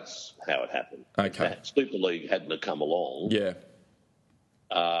how it happened. Okay. If Super League hadn't have come along,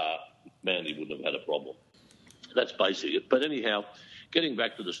 Manly wouldn't have had a problem. That's basically it. But anyhow, getting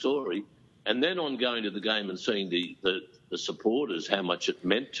back to the story, and then on going to the game and seeing the supporters, how much it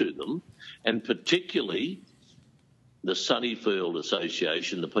meant to them, and particularly the Sunnyfield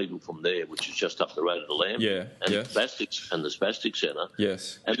Association, the people from there, which is just up the road at the Lamb, and the Spastic Centre.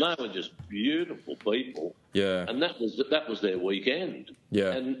 Yes. And they were just beautiful people. Yeah. And that was their weekend.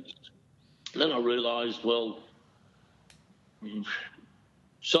 Yeah. And then I realised, well,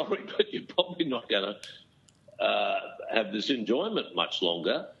 sorry, but you're probably not going to have this enjoyment much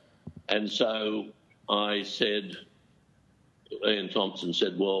longer. And so I said, Ian Thompson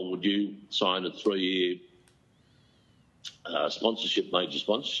said, well, would you sign a 3-year major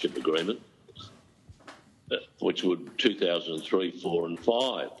sponsorship agreement, which would 2003, 4 and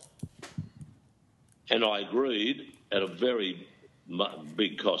 5. And I agreed at a very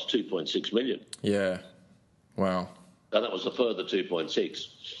big cost, 2.6 million. Yeah. Wow. And that was a further 2.6.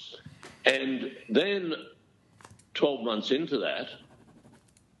 And then 12 months into that,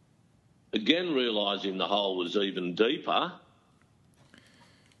 again realising the hole was even deeper,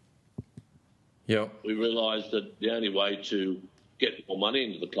 we realised that the only way to get more money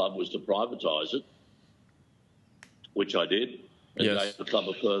into the club was to privatise it, which I did, and gave the club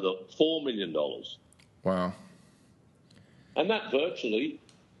a further $4 million. Wow. And that virtually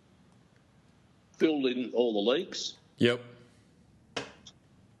filled in all the leaks. Yep.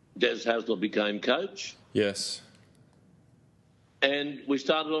 Des Hasler became coach. Yes. And we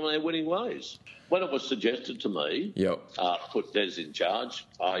started on our winning ways. When it was suggested to me, put Des in charge,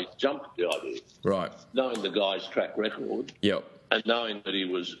 I jumped at the idea. Right. Knowing the guy's track record. Yep. And knowing that he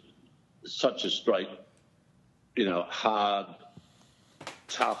was such a straight, hard,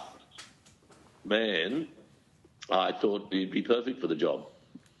 tough man, I thought he'd be perfect for the job.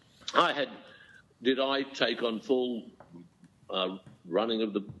 Did I take on full running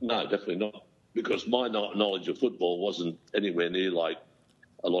of the... No, definitely not, because my knowledge of football wasn't anywhere near like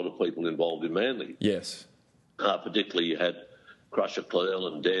a lot of people involved in Manly. Yes. Particularly you had Crusher Clell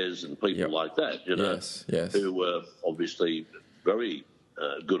and Des and people like that, who were obviously very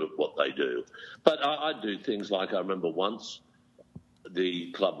good at what they do. But I do things like, I remember once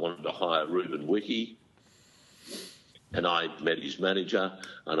the club wanted to hire Ruben Wiki, and I met his manager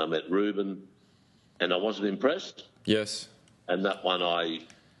and I met Ruben, and I wasn't impressed. Yes. And that one I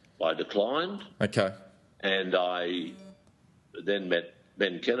declined. Okay. And I then met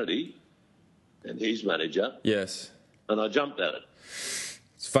Ben Kennedy and his manager. Yes. And I jumped at it.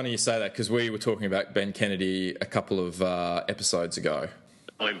 It's funny you say that, because we were talking about Ben Kennedy a couple of episodes ago.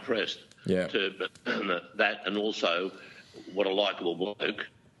 I'm impressed. Yeah. That, and also what a likeable bloke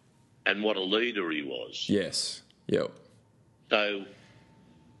and what a leader he was. Yes. Yep. So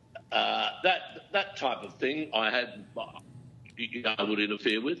that type of thing I would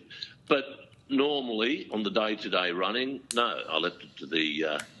interfere with. But normally on the day-to-day running, no, I left it to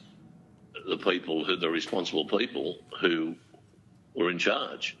the people, the responsible people who were in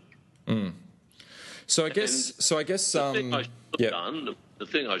charge. Mm. So I guess the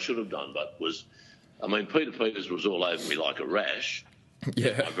thing I should have done, but was, Peter Peters was all over me like a rash.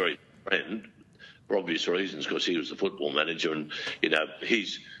 Yeah. My very friend, for obvious reasons, because he was the football manager, and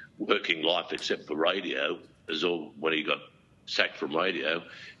his working life, except for radio, is all when he got sacked from radio,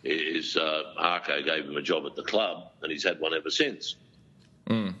 is Arco gave him a job at the club, and he's had one ever since.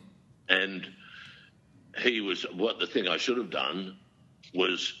 Mm. And the thing I should have done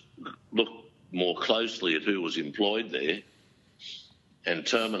was look more closely at who was employed there and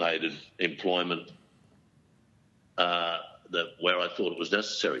terminated employment where I thought it was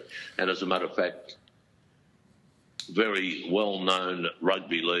necessary. And as a matter of fact, very well-known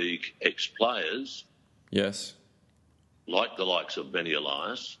rugby league ex-players, yes, like the likes of Benny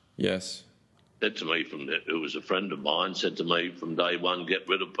Elias, yes, said to me, who was a friend of mine, said to me from day one, get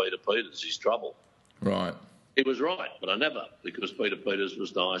rid of Peter Peters, he's trouble. Right. He was right, but I never, because Peter Peters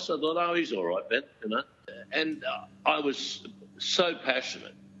was nice. I thought, oh, he's all right, Ben, And I was so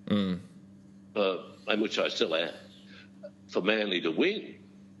passionate, and which I still am, for Manly to win.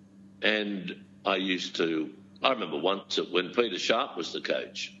 And I remember once when Peter Sharp was the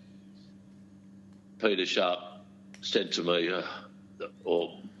coach, Peter Sharp said to me,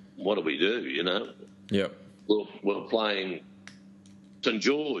 what do we do, Yep. We're playing St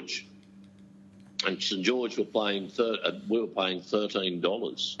George, and St George were paying we were paying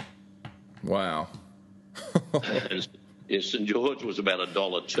 $13. Wow. And St George was about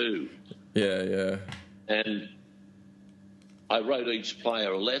 $1.02. Yeah, yeah. And I wrote each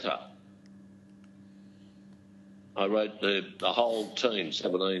player a letter. I wrote the whole team,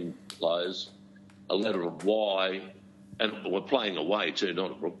 17 players, a letter of why, and we're playing away too,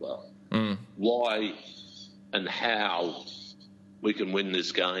 not at Brookvale, why and how we can win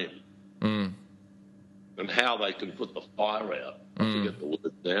this game, and how they can put the fire out. I forget the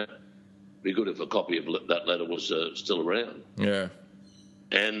word now. be good if a copy of that letter was still around. Yeah.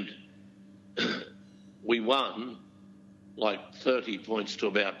 And we won like 30 points to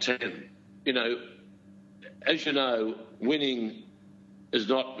about 10. You know, as you know, winning is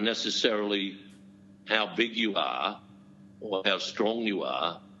not necessarily how big you are or how strong you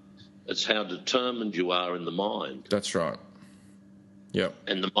are. It's how determined you are in the mind. That's right. Yep.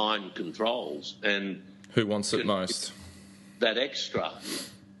 And the mind controls. And who wants it most? That extra,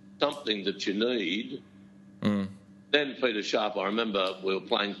 something that you need. Then Peter Sharp, I remember we were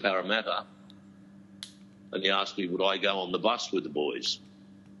playing Parramatta, and he asked me, would I go on the bus with the boys?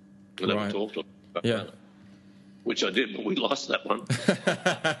 We never talked about Parramatta, which I did, but we lost that one.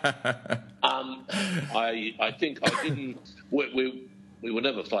 I think I didn't... We were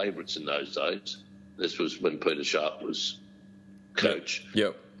never favourites in those days. This was when Peter Sharp was coach.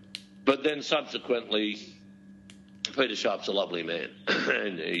 Yep. But then subsequently, Peter Sharp's a lovely man,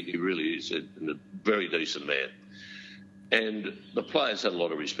 and he really is a very decent man. And the players had a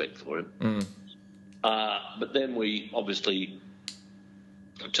lot of respect for him. But then we obviously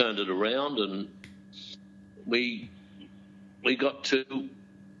turned it around, and we got to,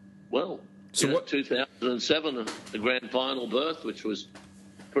 well, 2007, the grand final berth, which was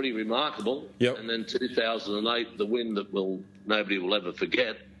pretty remarkable. Yep. And then 2008, the win that nobody will ever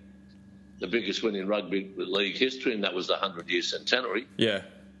forget, the biggest win in rugby league history, and that was the 100-year centenary. Yeah.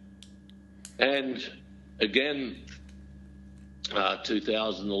 And again,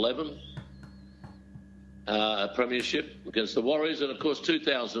 2011, premiership against the Warriors, and of course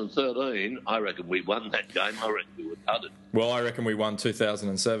 2013, I reckon we won that game. I reckon we were gutted. Well, I reckon we won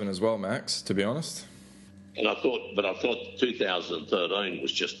 2007 as well, Max, to be honest. And I thought 2013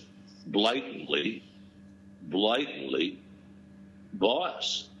 was just blatantly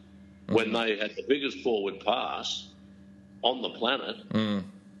biased. When they had the biggest forward pass on the planet and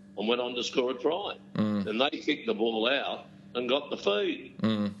went on to score a try. And they kicked the ball out and got the feed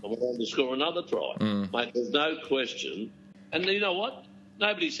and went on to score another try. Mate, there's no question. And you know what?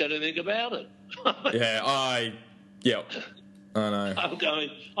 Nobody said anything about it. I know.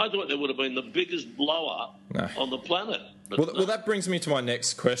 I thought there would have been the biggest blow-up on the planet. Well, that brings me to my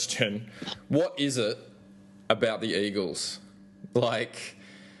next question. What is it about the Eagles? Like,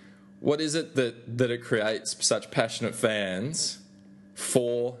 what is it that it creates such passionate fans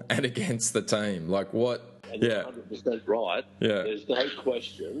for and against the team? Like, what... And you're 100% right. Yeah. There's no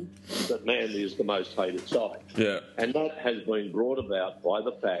question that Manly is the most hated side. Yeah. And that has been brought about by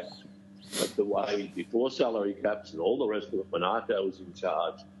the fact that the way, before salary caps and all the rest of it, when Arco was in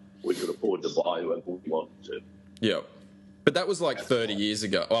charge, we could afford to buy whoever we wanted to. Yeah. But that was like 30 years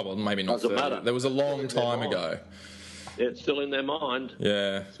ago. Oh, well, maybe not 30. Matter. That was a long time ago. Yeah, it's still in their mind.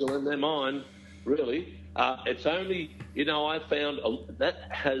 Yeah. Still in their mind, really. It's only, I found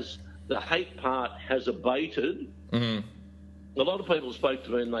the hate part has abated. A lot of people spoke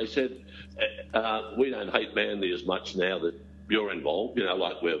to me and they said, we don't hate Manly as much now that you're involved.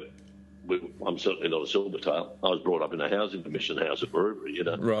 Like I'm certainly not a silvertail. I was brought up in a housing commission house at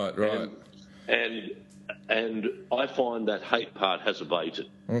Maroubra, Right. And I find that hate part has abated.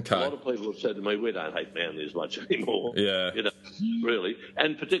 Okay. A lot of people have said to me, we don't hate Manly as much anymore. Yeah. Really.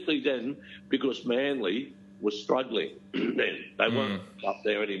 And particularly then, because Manly was struggling then. They weren't up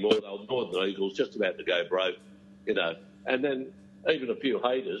there anymore. They were Northern Eagles, just about to go broke, And then even a few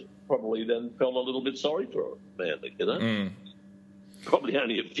haters probably then felt a little bit sorry for Manly, Probably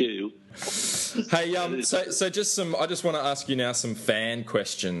only a few. Hey, so just I just want to ask you now some fan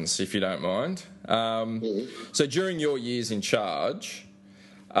questions, if you don't mind. So during your years in charge,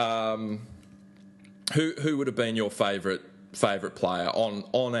 who would have been your favourite player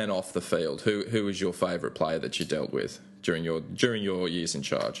on and off the field? Who was your favourite player that you dealt with during your years in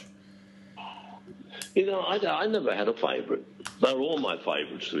charge? I never had a favourite. They were all my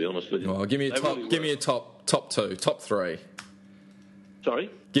favourites, to be honest with you. Well, give me a top two, top three.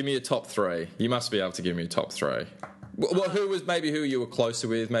 Sorry? Give me a top three. You must be able to give me a top three. Well, who you were closer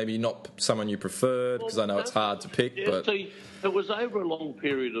with? Maybe not someone you preferred, because I know it's hard to pick. Yeah, but see, it was over a long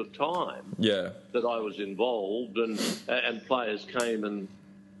period of time. Yeah. That I was involved, and players came and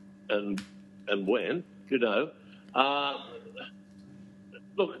went.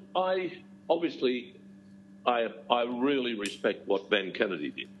 Look, I really respect what Ben Kennedy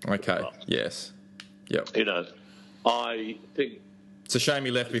did. Okay. Yes. Yep. I think. It's a shame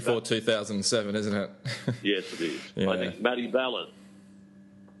he left before 2007, isn't it? Yes, it is. Yeah. I think Matty Ballard.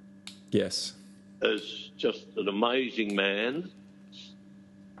 Yes. Is just an amazing man,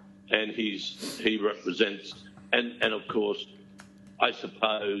 and he represents, and of course, I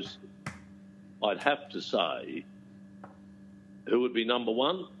suppose I'd have to say, who would be number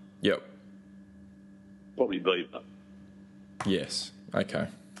one? Yep. Probably Beaver. Yes. Okay.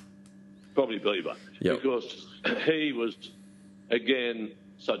 Probably Beaver. Yep. Because he was, again,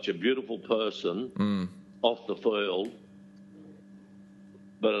 such a beautiful person off the field,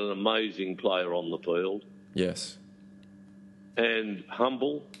 but an amazing player on the field. Yes. And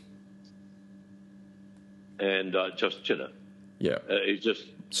humble. And just, yeah, he's just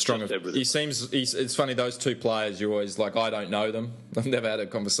strong. It's funny, those two players, you always like, I don't know them. I've never had a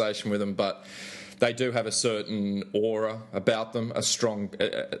conversation with them, but they do have a certain aura about them, a strong,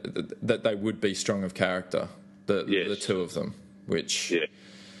 that they would be strong of character, the two of them, which,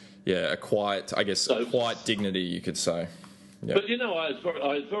 a quiet, I guess, quiet dignity, you could say. Yeah. But,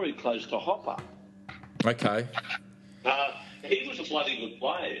 I was very close to Hopper. Okay. He was a bloody good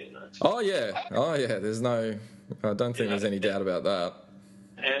player, Oh, yeah. I don't think there's any doubt about that.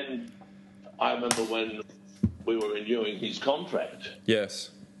 And I remember when we were renewing his contract.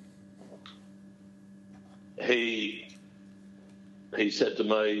 Yes. He said to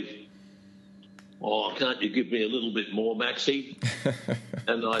me, "Oh, can't you give me a little bit more, Maxie?"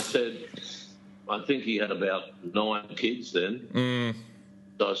 And I said, I think he had about 9 kids then.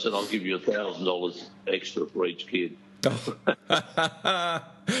 So I said, "I'll give you $1,000 extra for each kid."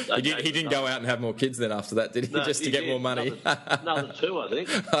 He didn't go out and have more kids then after that, did he? No, just to get more money. Another 2, I think.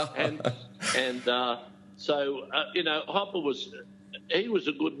 So Hopper was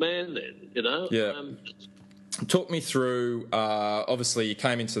a good man then. Yeah. Talk me through. Obviously, you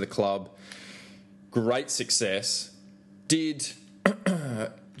came into the club, great success. Did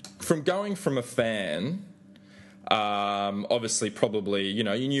from going from a fan. Obviously, probably, you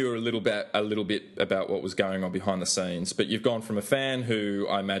knew a little bit about what was going on behind the scenes, but you've gone from a fan who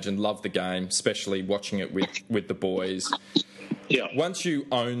I imagine loved the game, especially watching it with the boys. Yeah. Once you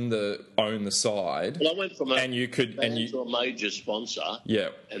own the side, well, I went from to a major sponsor,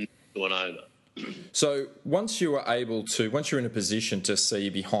 and to an owner. So once you're in a position to see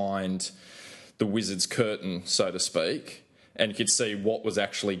behind the Wizards' curtain, so to speak, and you could see what was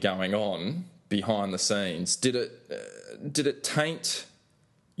actually going on behind the scenes, did it taint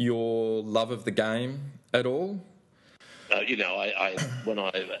your love of the game at all? I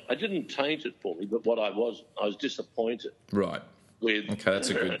didn't taint it for me, but I was disappointed. Right. With that's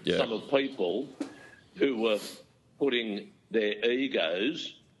a good, some of people who were putting their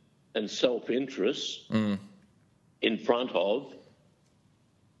egos and self-interests in front of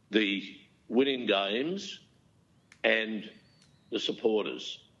the winning games and the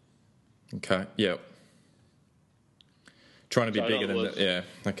supporters. Okay. Yep. Trying to be bigger than that. Yeah.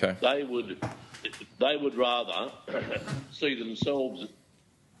 Okay. They would rather see themselves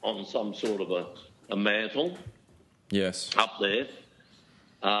on some sort of a mantle. Yes. Up there,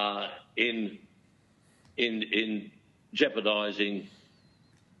 in jeopardising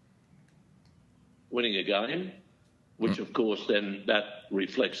winning a game, which of course then that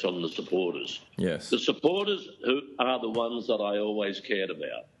reflects on the supporters. Yes. The supporters who are the ones that I always cared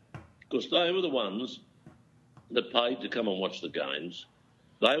about, because they were the ones that paid to come and watch the games.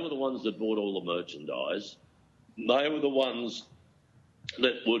 They were the ones that bought all the merchandise. They were the ones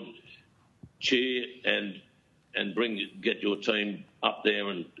that would cheer and get your team up there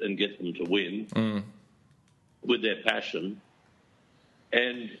and get them to win with their passion.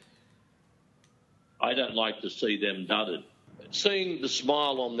 And I don't like to see them dudded. Seeing the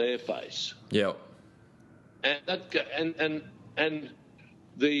smile on their face. Yeah. And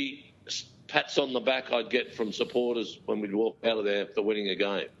the pats on the back I'd get from supporters when we'd walk out of there for winning a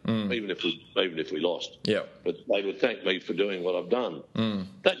game, even if we lost. Yeah. But they would thank me for doing what I've done.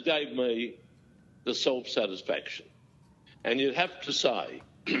 That gave me the self-satisfaction. And you'd have to say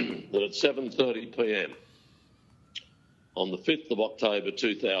that at 7:30 p.m. on the 5th of October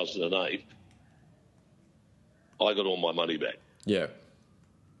 2008, I got all my money back. Yeah.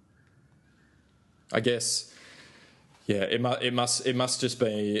 I guess, yeah, it must just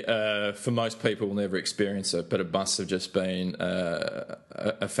be, for most people will never experience it, but it must have just been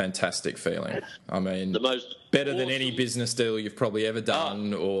a fantastic feeling. I mean, better than any business deal you've probably ever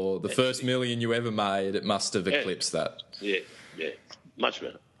done, or the first million you ever made. It must have eclipsed that. Yeah, much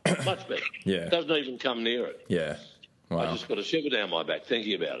better, much better. Yeah, doesn't even come near it. Yeah, wow. I just got a shiver down my back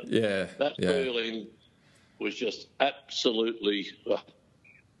thinking about it. Yeah, that feeling was just absolutely,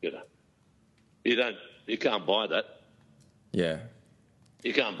 you can't buy that. Yeah,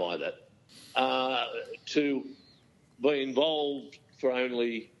 you can't buy that. To be involved for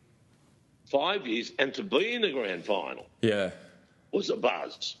only 5 years and to be in the grand final, was a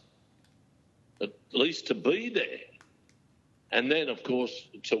buzz. At least to be there, and then of course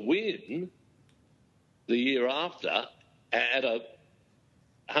to win the year after at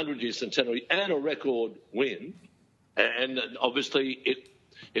 100-year centenary and a record win. And obviously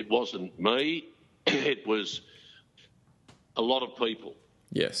it wasn't me. It was a lot of people.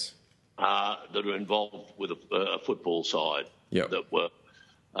 Yes. That are involved with a football side that were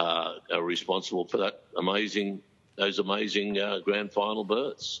are responsible for those amazing grand final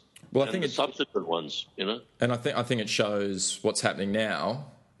berths. Well, I think the subsequent ones, you know. And I think it shows what's happening now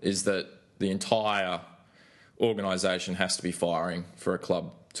is that the entire organisation has to be firing for a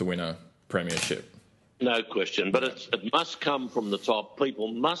club to win a premiership. No question, but it must come from the top.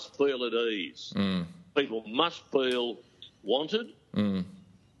 People must feel at ease. People must feel wanted.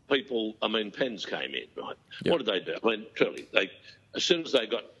 People, I mean, Pens came in, right? Yep. What did they do? I mean, truly, as soon as they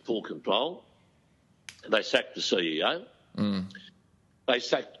got full control, they sacked the CEO. They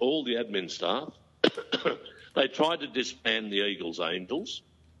sacked all the admin staff. They tried to disband the Eagles Angels.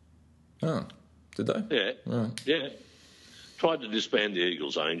 Oh, did they? Yeah, right. Yeah. Tried to disband the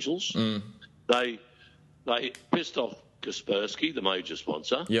Eagles Angels. They pissed off Kaspersky, the major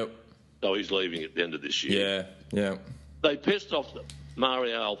sponsor. Yep. So he's leaving at the end of this year. Yeah. They pissed off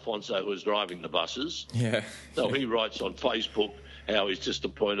Mario Alfonso, who was driving the buses. Yeah. So he writes on Facebook how he's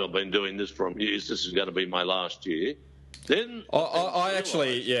disappointed. I've been doing this for years. This is going to be my last year. Then I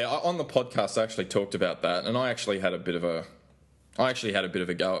actually, on the podcast, I actually talked about that, and I actually had a bit of a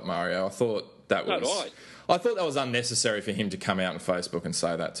go at Mario. I thought that was unnecessary for him to come out on Facebook and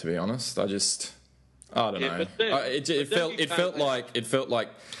say that. To be honest, I don't know. It felt like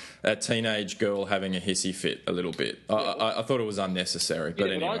a teenage girl having a hissy fit a little bit. I thought it was unnecessary,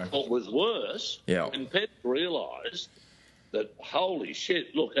 but anyway. What I thought was worse, when Pep realised that, holy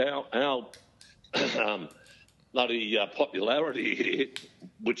shit, look, our bloody popularity here,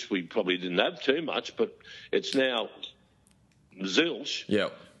 which we probably didn't have too much, but it's now zilch. Yeah.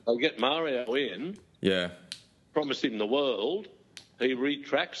 They get Mario in, promise him the world, he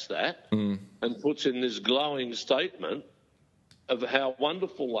retracts that and puts in this glowing statement of how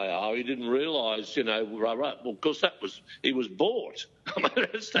wonderful they are. He didn't realise, well, because he was bought. I mean,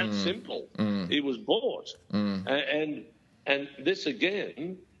 it's that simple. He was bought. And this,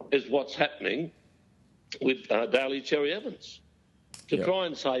 again, is what's happening with Daly Cherry Evans. To try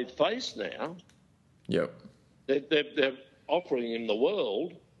and save face now, they're offering him the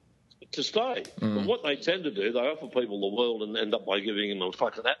world to stay. But what they tend to do, they offer people the world and end up by giving them a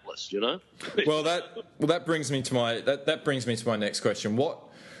fucking atlas, Well, that brings me to my next question.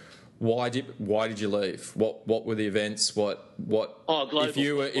 Why did you leave? What were the events? If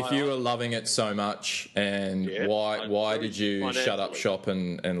you were loving it so much, and why did you shut up shop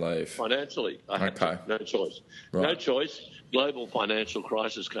and leave? Financially, I had no choice. Right. No choice. Global financial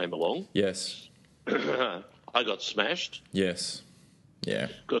crisis came along. Yes. I got smashed. Yes. Yeah.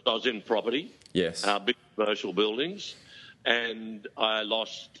 Because I was in property. Yes. Big commercial buildings, and I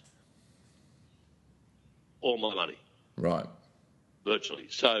lost all my money. Right. Virtually.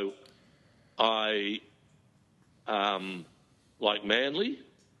 So I, like Manly,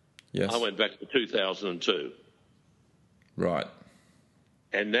 I went back to 2002. Right.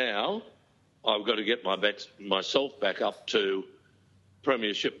 And now I've got to get myself back up to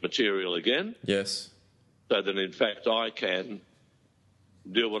premiership material again. Yes. So that, in fact, I can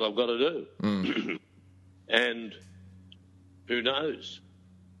do what I've got to do. And who knows?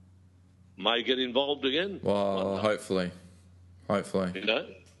 May get involved again. Well, hopefully.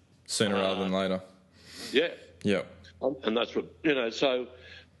 Sooner rather than later. Yeah. Yeah. And that's what, so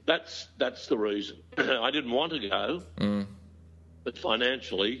that's the reason. I didn't want to go, but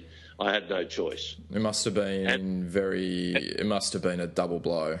financially I had no choice. It must have been a double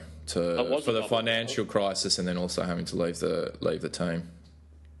blow for the financial crisis, and then also having to leave the team.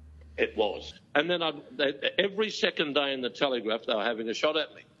 It was. And then every second day in the Telegraph, they were having a shot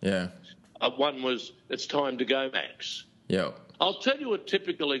at me. Yeah. One was, it's time to go, Max. Yeah. I'll tell you a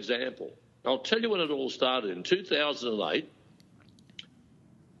typical example. I'll tell you when it all started in 2008,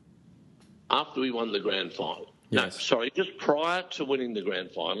 after we won the grand final. Yes. No, sorry, just prior to winning the grand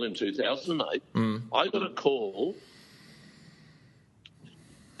final in 2008, I got a call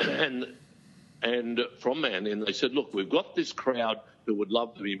and from Manly, and they said, look, we've got this crowd who would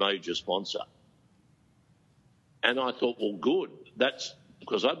love to be major sponsor. And I thought, well, good. That's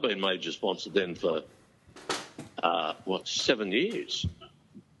because I'd been major sponsor then for, 7 years,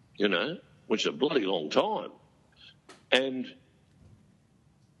 which is a bloody long time. And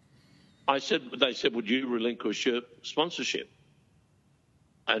they said, would you relinquish your sponsorship?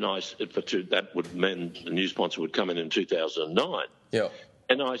 And I said, that would mean the new sponsor would come in 2009. Yeah.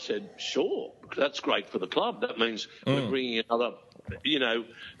 And I said, sure, that's great for the club. That means we're bringing another,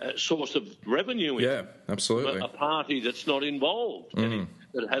 source of revenue in. Yeah, absolutely. A party that's not involved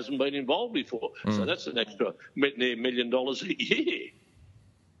that hasn't been involved before. So that's an extra near $1 million a year.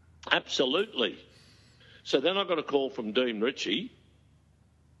 Absolutely. So then I got a call from Dean Ritchie,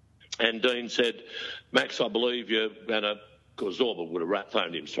 and Dean said, Max, I believe you're going to, because Zorba would have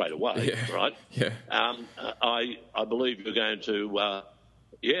phoned him straight away, right? Yeah. I believe you're going to, I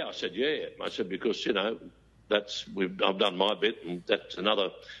said, yeah. I said, because, I've done my bit, and that's another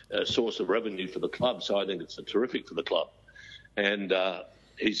source of revenue for the club, so I think it's terrific for the club. And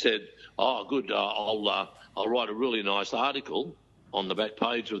he said, oh, good, I'll write a really nice article on the back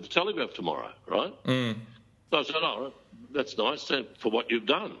page of the Telegraph tomorrow, right? So I said, oh, that's nice for what you've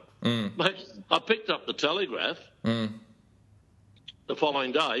done. Mate, I picked up the Telegraph the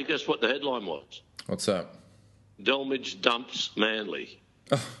following day. Guess what the headline was? What's that? Delmege dumps Manly.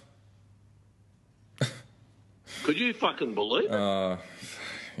 Could you fucking believe it?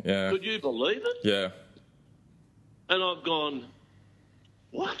 Yeah. Could you believe it? Yeah. And I've gone,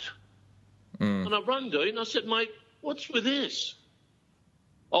 what? And I've rung Dean. I said, mate, what's with this?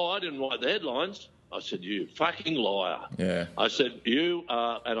 Oh, I didn't write the headlines. I said, you fucking liar. Yeah. I said, and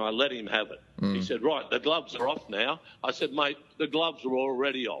I let him have it. He said, right, the gloves are off now. I said, mate, the gloves are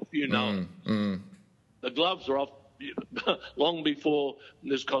already off. You know it. The gloves are off long before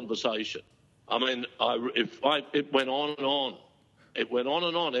this conversation. I mean, it went on and on. It went on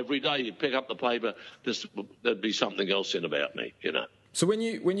and on. Every day you pick up the paper, there'd be something else in about me, So when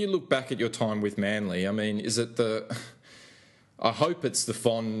you look back at your time with Manly, I mean, is it I hope it's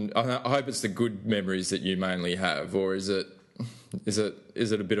the good memories that you mainly have, or is it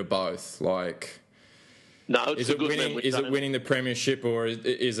a bit of both? Like, no, it's a good memory. Is it winning the premiership, or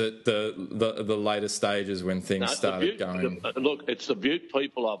is it the later stages when things started going? Look, it's the Butte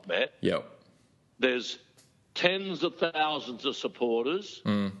people I've met. Yep. There's tens of thousands of supporters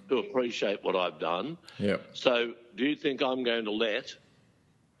who appreciate what I've done. Yep. So do you think I'm going to let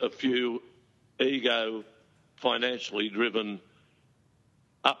a few financially driven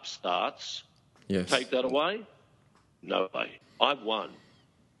upstarts take that away? No way. I've won.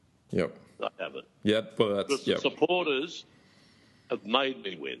 Yep. I haven't. Yep. Well, that's the supporters have made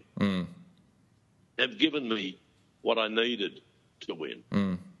me win. They've given me what I needed to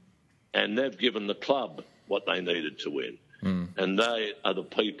win. And they've given the club what they needed to win. And they are the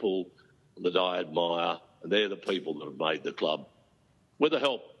people that I admire, and they're the people that have made the club with the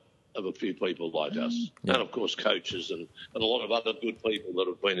help of a few people like us, and of course coaches and a lot of other good people that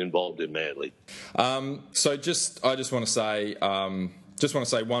have been involved in Manly. So I just want to say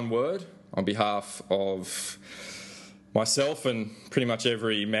one word on behalf of myself and pretty much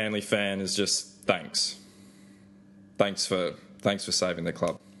every Manly fan is just thanks. Thanks for saving the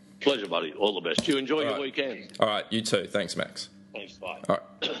club. Pleasure, buddy. All the best. You enjoy your weekend. All right, you too. Thanks, Max. Thanks, bye. All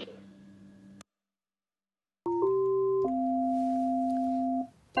right.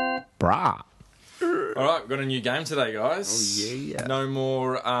 Brah. All right, we've got a new game today, guys. Oh, yeah. No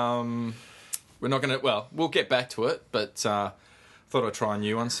more... we're not going to... Well, we'll get back to it, but thought I'd try a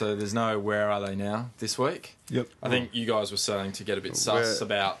new one, so there's no Where Are They Now this week. Yep. I think you guys were starting to get a bit sus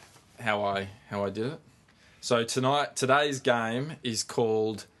about how I did it. So today's game is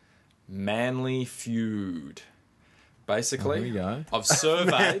called Manly Feud. Basically, there we go. I've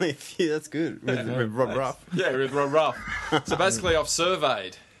surveyed... Manly Feud, that's good. With Rob Ruff. Yeah, with Rob Ruff. So basically, I've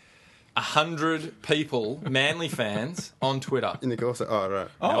surveyed 100 people, Manly fans, on Twitter. In the course. Oh,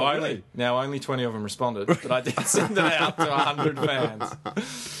 right. Now only 20 of them responded, but I did send it out to 100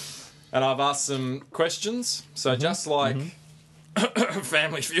 fans. And I've asked some questions. So just like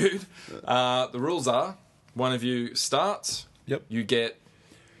Family Feud, the rules are one of you starts. Yep. You get...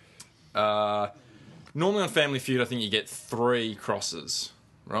 normally on Family Feud, I think you get 3 crosses,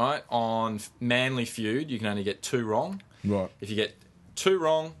 right? On Manly Feud, you can only get 2 wrong. Right. If you get 2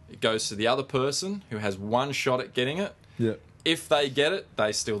 wrong, it goes to the other person who has 1 shot at getting it. Yep. If they get it,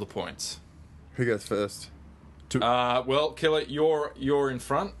 they steal the points. Who goes first? Well, Killer, you're in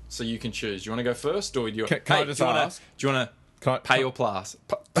front, so you can choose. Do you want to go first, or do you? Can I just ask? Do you want to pay or pass?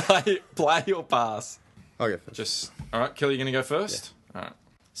 Play or pass? I'll go first. All right, Killer, you're going to go first. Yeah. All right.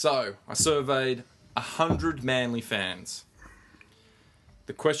 So I surveyed 100 Manly fans.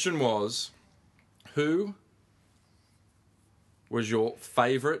 The question was, who was your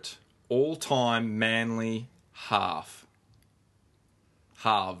favourite all-time Manly half?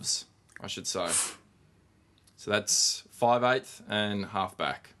 Halves, I should say. So that's 5/8 and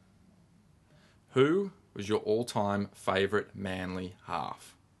halfback. Who was your all-time favourite Manly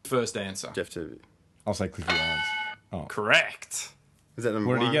half? First answer. Jeff Tuvey. I'll say Cliffy Lyons. Oh. Correct. Is that number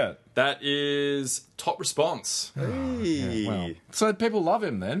What did 1? he get? That is top response. Hey. Yeah, well. So people love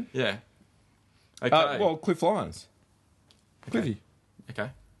him then? Yeah. Okay. Well, Cliff Lyons. Cliffy. Okay.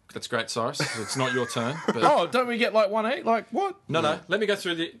 That's great, Cyrus. It's not your turn. But... Oh, don't we get like 1 each? Like what? No. Let me go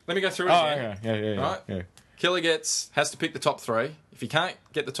through it again. Okay. Yeah. Right? Yeah. Killer has to pick the top 3. If you can't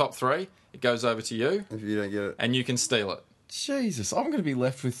get the top 3, it goes over to you. If you don't get it, and you can steal it. Jesus, I'm going to be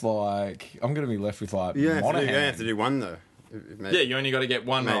left with like. You don't have to do one though. Yeah, you only got to get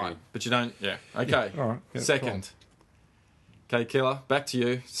one right, but you don't. Yeah. Okay. Yeah. All right. Yeah, Second. Okay, Killer, back to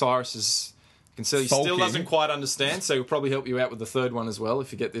you. Cyrus is. You can see he still doesn't quite understand, so he'll probably help you out with the third one as well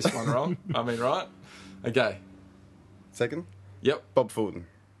if you get this one wrong. I mean, right? Okay. Second? Yep. Bob Fulton.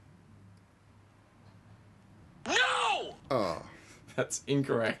 No! Oh. That's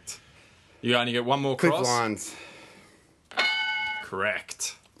incorrect. You only get one more Cliff cross. Lyons.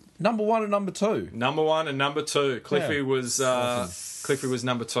 Correct. Number 1 and number 2. Number 1 and number 2. Cliffy was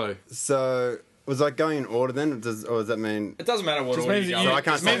number 2. So was I going in order then, or does that mean? It doesn't matter what order you go. So I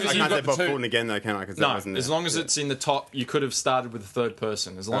can't say Bob Fulton again though, can I? No, as long as it's in the top, you could have started with the third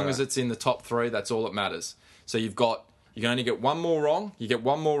person. As long as it's in the top 3, that's all that matters. So you can only get one more wrong. You get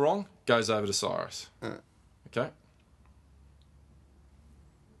one more wrong, goes over to Cyrus. Okay.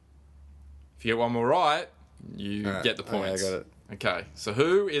 If you get one more right, you get the points. I got it. Okay, so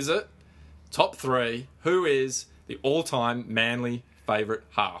who is it? Top 3. Who is the all-time Manly favourite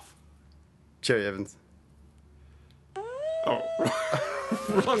half? Cherry Evans. Oh,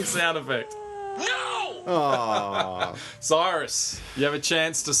 wrong sound effect. No! Oh. Cyrus, you have a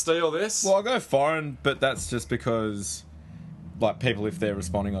chance to steal this. Well, I'll go foreign, but that's just because, like, people, if they're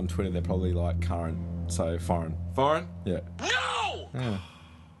responding on Twitter, they're probably like current. So foreign. Foreign? Yeah. No! Yeah.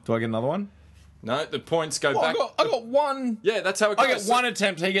 Do I get another one? No, the points go back. I got one. Yeah, that's how it goes. I get one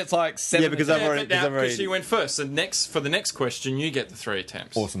attempt. He gets like 7. Yeah, because because you went first. So for the next question, you get the 3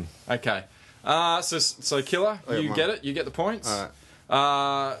 attempts. Awesome. Okay. So Killer, you get it. You get the points. All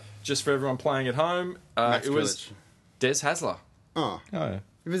right. Just for everyone playing at home, it was Des Hasler. Oh. Yeah.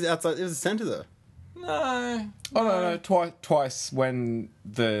 It was outside. It was a centre though. No. Oh no. Twice when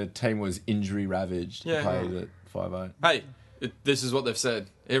the team was injury ravaged. Yeah. Played at 5'8". Hey, this is what they've said.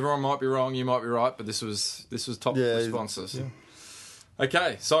 Everyone might be wrong, you might be right, but this was top responses. Yeah.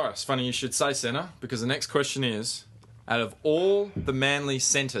 Okay, Cyrus, funny you should say centre, because the next question is, out of all the Manly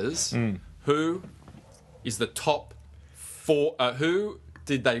centres, who is the top 4? Who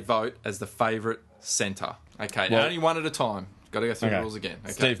did they vote as the favourite centre? Okay, now only one at a time. Got to go through the rules again.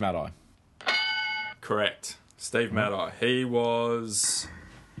 Okay. Steve Maddie. Correct. Steve Maddie. He was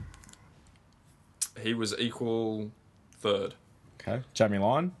equal third. Okay. Jamie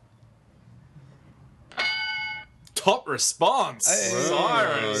Lyon. Top response. Hey.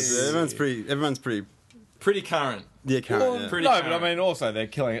 Cyrus. Everyone's pretty current. Yeah, current. Pretty current. But I mean, also they're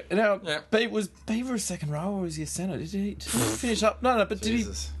killing it. Now, was Beaver a second row or was he a centre? Did he finish up? No, but did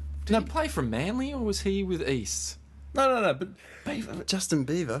he play for Manly or was he with East? No. But Beaver, Justin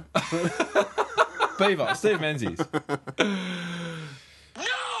Beaver. Beaver, Steve Menzies.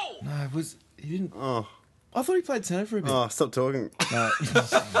 No, he didn't? Oh, I thought he played centre for a bit. Oh, stop talking. No.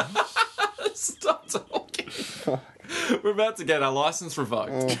 Stop talking. We're about to get our licence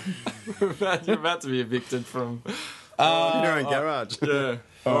revoked. You're about to be evicted from your own garage. Yeah.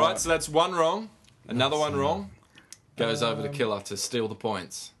 All right, so that's one wrong. Another one wrong. Goes over to Killer to steal the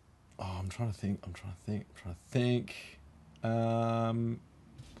points. Oh, I'm trying to think.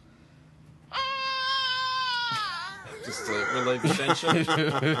 Just to relieve the tension.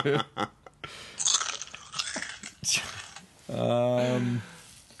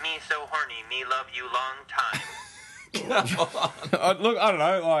 Me so horny, me love you long time. Look, I don't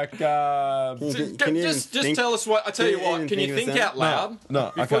know, like... just tell us what... I tell you what, can you think out loud?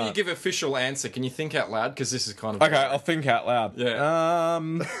 No, Before you give official answer, can you think out loud? Because this is kind of... Okay, I'll think out loud. Yeah.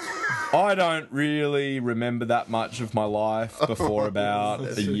 I don't really remember that much of my life before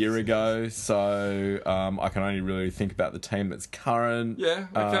about a year ago, so I can only really think about the team that's current. Yeah,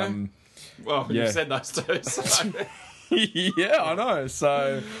 okay. Well, you said those two, so... Yeah, I know,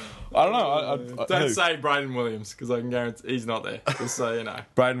 so... I don't know. Don't say Braden Williams, because I can guarantee he's not there. Just so you know.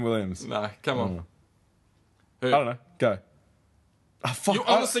 Braden Williams. No, come on. Who? I don't know. Go. Oh, fuck. You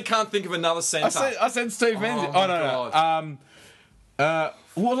honestly can't think of another centre. I said Steve Menzies. Oh, no.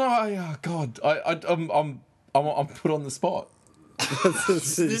 God. I'm put on the spot.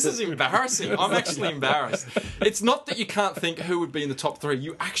 This is embarrassing. I'm actually embarrassed. It's not that you can't think who would be in the top 3.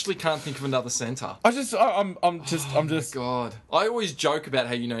 You actually can't think of another centre. I'm just. God, I always joke about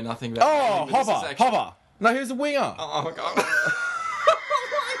how you know nothing about. Hobber. No, he was a winger. Oh my god.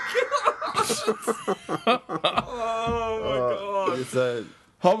 Oh my god. So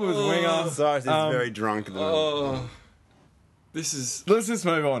Hobber was a winger. Cyrus is very drunk at the moment. This is. Let's just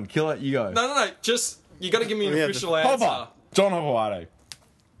move on. Killer, you go. No. Just you got to give me an official answer. Hobber. John Hopoate.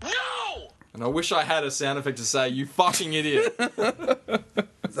 No! And I wish I had a sound effect to say, you fucking idiot.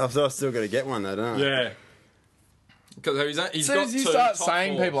 I've still got to get one though, don't I? Yeah. Because he's As got soon as you two start top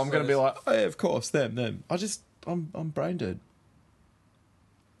saying fours, people, I'm so going to be there's- like, oh, yeah, of course, them. I'm brain dead.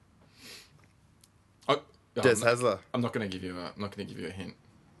 Oh, Des Hasler. I'm not going to give you a hint.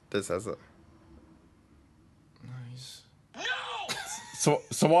 Des Hasler. No, he's... No!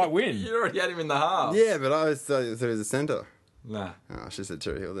 So I win. You already had him in the half. Yeah, but I always thought he was a centre. Nah. Oh, I should have said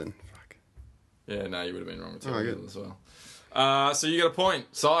Terry Hill then. Fuck. Yeah, no, you would have been wrong with Oh, Terry good. Hill as well. So you get a point,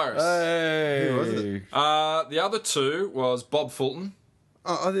 Cyrus. Hey. Who was it? The other two was Bob Fulton.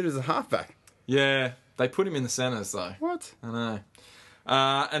 Oh, I thought he was a halfback. Yeah, they put him in the centres though. What? I know.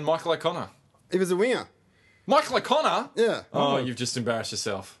 And Michael O'Connor. He was a winger. Michael O'Connor? Yeah. Oh, you've just embarrassed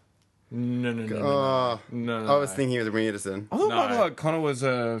yourself. No. Oh, No. I was thinking he was a winger just then. I thought No. Michael O'Connor was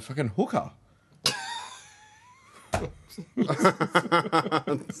a fucking hooker.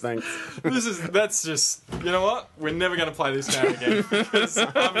 Thanks. That's just, you know what? We're never going to play this game again. Because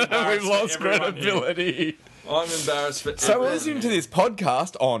I'm embarrassed We've lost for everyone here. credibility. I'm embarrassed for So we're everyone listening to here. this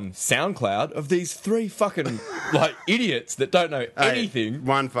podcast on SoundCloud of these three fucking like idiots that don't know anything. Hey,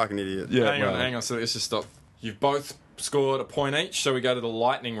 one fucking idiot. Yeah, Hang on. So let's just stop. You've both scored a point each, so we go to the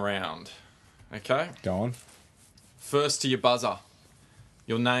lightning round. Okay? Go on. First to your buzzer.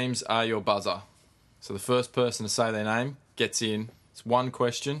 Your names are your buzzer. So the first person to say their name gets in. It's one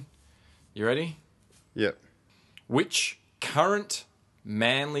question. You ready? Yep. Which current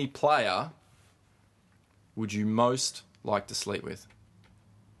Manly player would you most like to sleep with?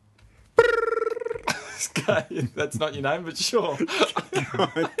 Okay, that's not your name, but sure.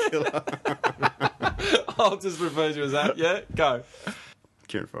 I'll just refer to you as that. Yeah, go.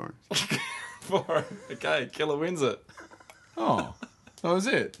 Kieran Foran. Four. Okay, Killer wins it. Oh, that was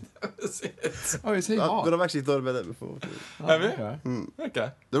it. That's it. Oh, is he hot? But I've actually thought about that before too. Have you? Okay.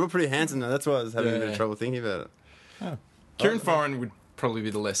 Okay. They were pretty handsome though. That's why I was having a bit Yeah. of trouble thinking about it. Kieran Foran would probably be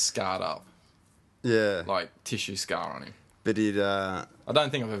the less scarred up, Yeah. like tissue scar on him. But he'd I don't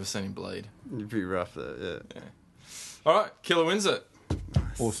think I've ever seen him bleed. he'd be rough though, yeah. All right, Killer wins it.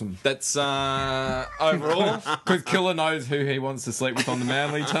 Awesome. That's overall. Because Killer knows who he wants to sleep with on the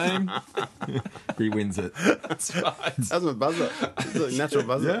Manly team. He wins it. That's right. That was my buzzer. It's like a natural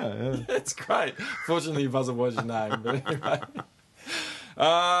buzzer. Yeah. It's great. Fortunately, your buzzer was your name. But anyway.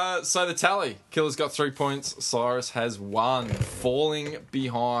 So the tally. Killer's got 3 points. Cyrus has 1. Falling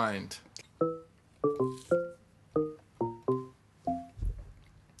behind.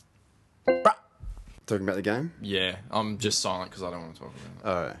 Talking about the game? Yeah, I'm just silent because I don't want to talk about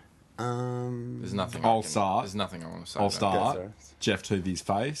it. Alright. There's nothing. I'll start. There's nothing I want to say. I'll about start. Go, Jeff Tooby's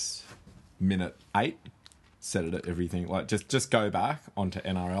face. Minute 8. Set it at everything. Like just go back onto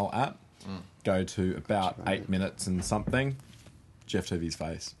NRL app. Go to about 8 minutes and something. Jeff Tooby's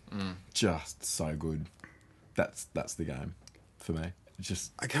face. Just so good. That's the game for me.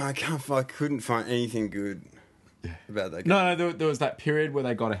 Just I couldn't find anything good about that game. no. There was that period where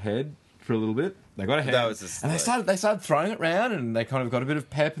they got ahead for a little bit. They got ahead, That was just and like- they started throwing it around, and they kind of got a bit of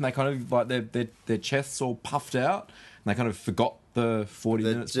pep, and they kind of like their chests all puffed out, and they kind of forgot the 40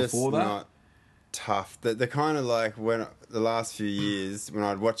 They're minutes just before that. not tough. They're kind of like when the last few years when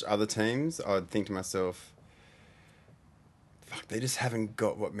I'd watch other teams, I'd think to myself, "Fuck, they just haven't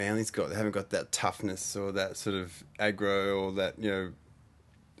got what Manly's got. They haven't got that toughness or that sort of aggro or that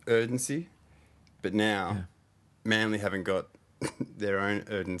urgency." But now, Manly haven't got their own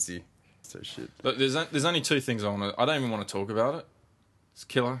urgency. So shit. Look, there's only 2 things I want to. I don't even want to talk about it. It's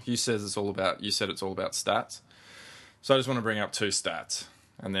Killer. You said it's all about stats. So I just want to bring up 2 stats,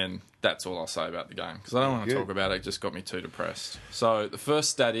 and then that's all I'll say about the game because I don't want to Good. talk about it. It just got me too depressed. So the first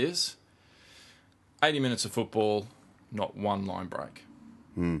stat is 80 minutes of football, not one line break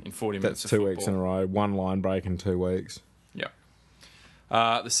in 40 minutes That's of 2 football. weeks in a row. 1 line break in 2 weeks. Yeah.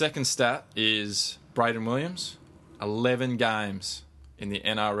 The second stat is Braden Williams, 11 games in the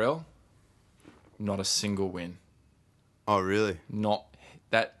NRL, not a single win. Oh really?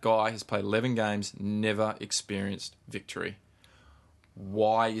 That guy has played 11 games, never experienced victory.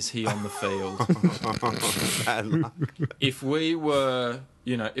 Why is he on the field? Bad luck. If we were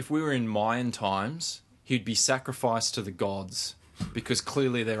in Mayan times, he'd be sacrificed to the gods because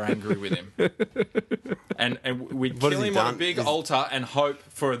clearly they're angry with him. And we'd What kill has he him on a done? big Is- altar and hope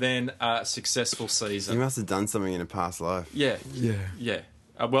for then a successful He season. must have done something in a past life. Yeah. Yeah. Yeah.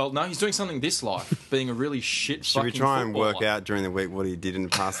 Well, no, he's doing something this life, being a really shit Should we fucking try and work footballer. out during the week what he did in the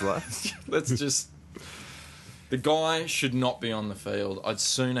past life? Let's just... The guy should not be on the field. I'd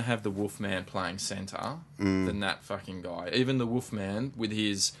sooner have the Wolfman playing centre than that fucking guy. Even the Wolfman with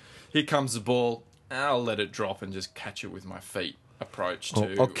his... Here comes the ball, I'll let it drop and just catch it with my feet approach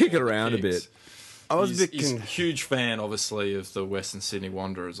to... I'll kick it around a bit. He's a huge fan, obviously, of the Western Sydney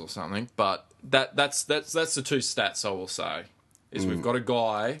Wanderers or something, but that's the two stats I will say, is we've got a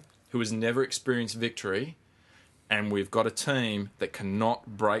guy who has never experienced victory, and we've got a team that cannot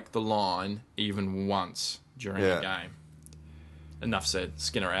break the line even once during a game. Enough said.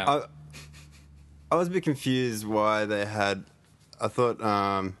 Skinner out. I was a bit confused why they had... I thought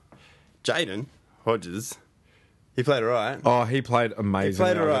Jaden Hodges, he played all right. Oh, he played amazing.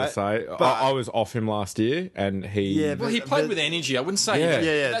 He played all right. Say. I was off him last year, and he... Yeah, well, he played with energy. I wouldn't say...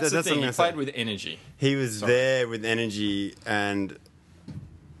 Yeah. That's the thing. He played with energy. He was there with energy, and...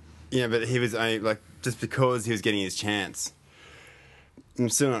 Yeah, but he was only, like, just because he was getting his chance. I'm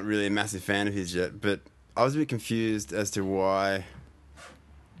still not really a massive fan of his yet, but I was a bit confused as to why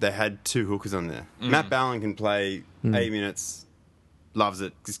they had two hookers on there. Matt Ballin can play 8 minutes, loves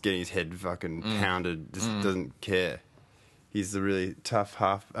it, just getting his head fucking pounded, just doesn't care. He's a really tough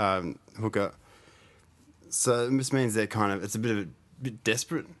half hooker. So it just means they're kind of, it's a bit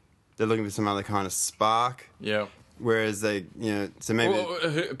desperate. They're looking for some other kind of spark. Yeah. Whereas they, so maybe...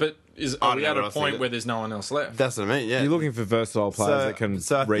 But are we at a point where there's no one else left? That's what I mean, yeah. You're looking for versatile players that can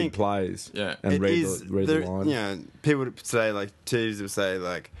read plays and read the line. People would say, like, Teves would say,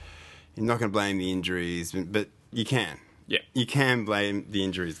 like, you're not going to blame the injuries, but you can. Yeah. You can blame the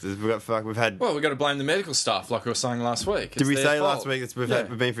injuries. We've had... Well, we've got to blame the medical staff, like we were saying last week. Did we say last week that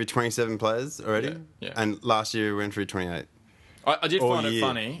we've been through 27 players already? Yeah. And last year we went through 28. I did find it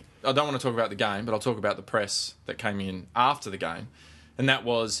funny. I don't want to talk about the game, but I'll talk about the press that came in after the game. And that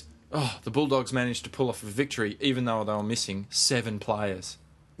was, the Bulldogs managed to pull off a victory, even though they were missing 7 players.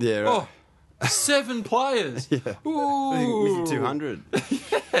 Yeah, right. 7 players! Yeah. Ooh. Missing 200.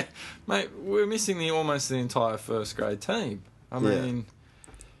 Yeah. Mate, we're missing almost the entire first grade team. I mean,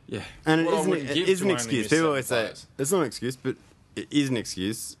 yeah. And it is an excuse. People always say, it's not an excuse, but it is an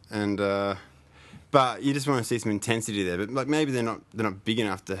excuse. And... but you just want to see some intensity there. But like maybe they're not big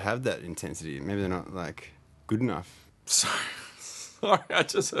enough to have that intensity. Maybe they're not like good enough. Sorry, I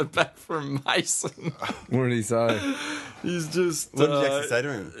just heard back from Mason. What did he say? He's just... What did you actually say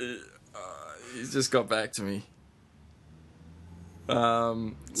to him? He's just got back to me.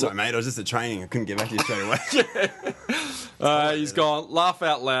 Sorry, mate, I was just at training. I couldn't get back to you straight away. He's gone, laugh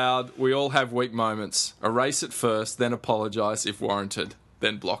out loud. We all have weak moments. Erase it first, then apologise if warranted.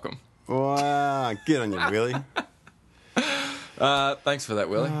 Then block them. Wow, good on you, Willie. Thanks for that,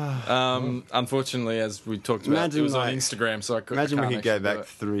 Willie. Unfortunately, as we talked about, it was on Instagram, so I couldn't. Imagine we could go back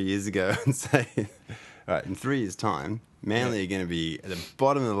 3 years ago and say, all right, in 3 years' time, Manly are going to be at the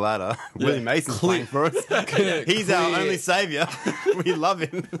bottom of the ladder. Willie Mason's playing for us. He's our only saviour. We love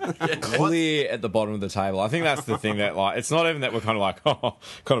him. Clear at the bottom of the table. I think that's the thing that, like, it's not even that we're kind of like,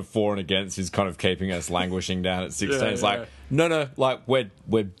 kind of for and against is kind of keeping us languishing down at 16. It's like, no, like,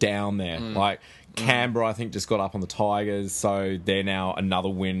 we're down there. Like, Canberra, I think, just got up on the Tigers, so they're now another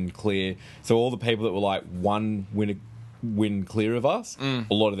win clear. So all the people that were like one win clear of us, a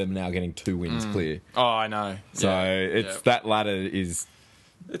lot of them are now getting 2 wins clear. Oh, I know. So that ladder is...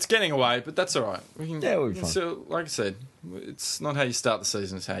 It's getting away, but that's all right. We'll be fine. So, like I said, it's not how you start the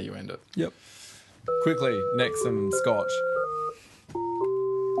season, it's how you end it. Yep. Quickly, next some scotch.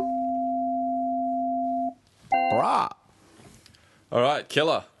 Brah. All right,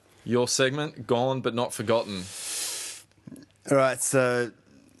 Killer. Your segment, gone but not forgotten. All right, so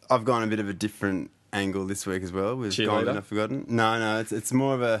I've gone a bit of a different angle this week as well with Gone but Not Forgotten. No, it's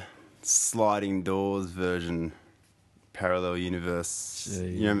more of a sliding doors version, parallel universe. Gee.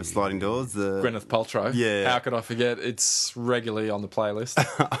 You remember Sliding Doors? Gwyneth Paltrow. Yeah. How could I forget? It's regularly on the playlist.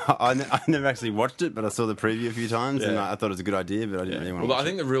 I never actually watched it, but I saw the preview a few times, and I thought it was a good idea, but I didn't really want to watch it. I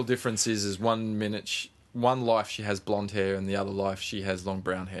think the real difference is 1 minute... one life she has blonde hair and the other life she has long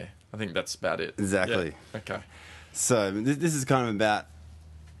brown hair. I think that's about it. Exactly. Yeah. Okay. So this is kind of about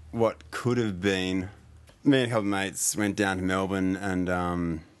what could have been. Me and a couple of mates went down to Melbourne and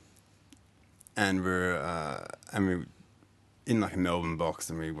we're in like a Melbourne box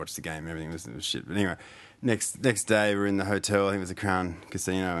and we watched the game and everything was shit. But anyway, next day we're in the hotel. I think it was the Crown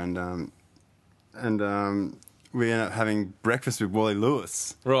Casino and we ended up having breakfast with Wally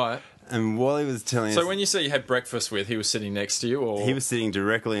Lewis. Right. And Wally was telling us... So when you say you had breakfast with, he was sitting next to you, or...? He was sitting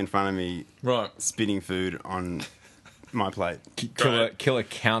directly in front of me, right, spitting food on my plate. Killer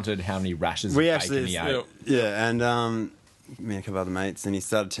counted how many rashers of bacon he ate. Yeah, and me and a couple other mates, and he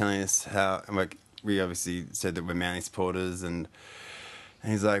started telling us how... Like, we obviously said that we're Manly supporters, and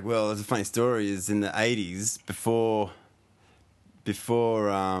he's like, well, there's a funny story, is in the 80s, before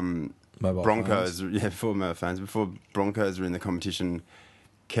mobile Broncos... phones. Yeah, before mobile phones, before Broncos were in the competition...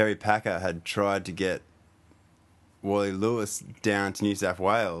 Kerry Packer had tried to get Wally Lewis down to New South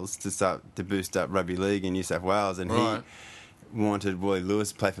Wales to boost up rugby league in New South Wales, and he wanted Wally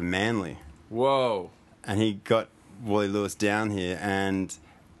Lewis to play for Manly. Whoa! And he got Wally Lewis down here, and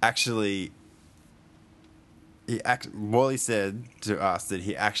actually, Wally said to us that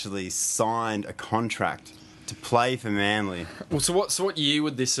he actually signed a contract to play for Manly. Well, so what year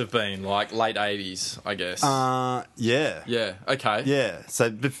would this have been? Like late 80s, I guess. Yeah. Yeah. Okay. Yeah. So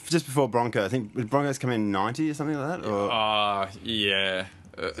just before Bronco, I think did Broncos come in 90 or something like that. Or yeah.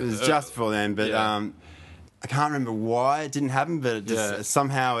 It was just before then, but I can't remember why it didn't happen, but it just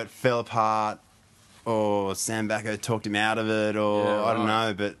somehow it fell apart, or Sam Bacco talked him out of it, or I don't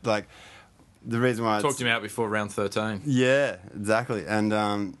know, but like the reason why talked him out before round 13. Yeah, exactly,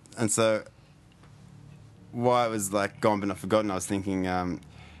 and so. Why it was like gone but not forgotten, I was thinking,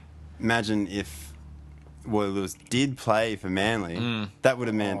 imagine if Wally Lewis did play for Manly, that would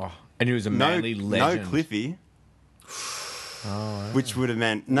have meant... and he was a Manly legend. No Cliffy, which would have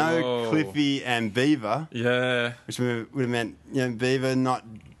meant Cliffy and Beaver. Yeah. Which would have meant, Beaver not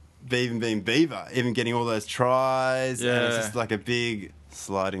even being Beaver, even getting all those tries. Yeah. And it's just like a big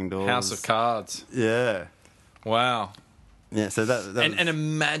sliding door. House of cards. Yeah. Wow. Yeah, so that and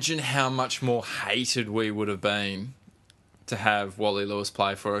imagine how much more hated we would have been to have Wally Lewis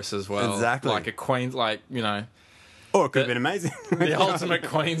play for us as well. Exactly. Like a Queen, or it could have been amazing. The ultimate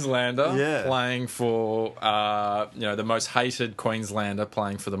Queenslander playing for, the most hated Queenslander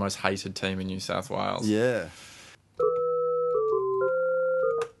playing for the most hated team in New South Wales. Yeah.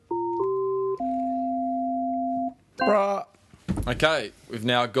 Bruh. Okay, we've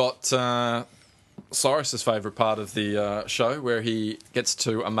now got... Cyrus's favourite part of the show, where he gets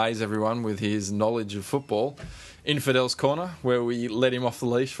to amaze everyone with his knowledge of football. Infidel's Corner, where we let him off the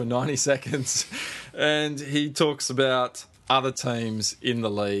leash for 90 seconds, and he talks about other teams in the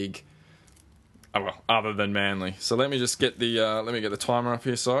league. Oh, well, other than Manly. So let me just get the timer up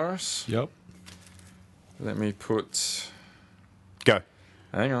here, Cyrus. Yep. Let me put. Go.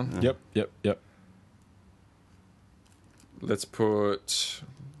 Hang on. Yep. Let's put.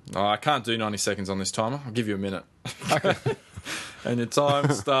 Oh, I can't do 90 seconds on this timer. I'll give you a minute. Okay. And your time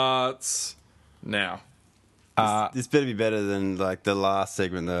starts now. This better be better than like the last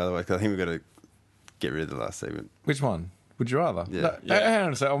segment, though. Otherwise, I think we've got to get rid of the last segment. Which one? Would you rather? Yeah. Hang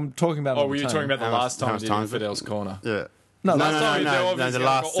on a second. I'm talking about... Were you talking about the last time we did Infidel's Corner? Yeah. No, the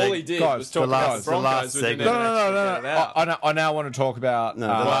last all he did was talk about the Broncos. No. I now want to talk about...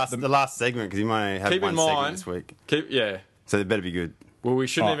 the last segment, because you might only have one segment this week. So they better be good. Well, we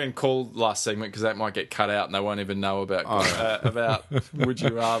shouldn't even call last segment, because that might get cut out and they won't even know about Would You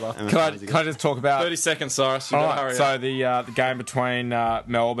Rather. Can I just talk about... 30 seconds, Cyrus. You've got to hurry up. The game between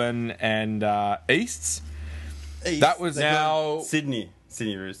Melbourne and Easts. East. That was now... Sydney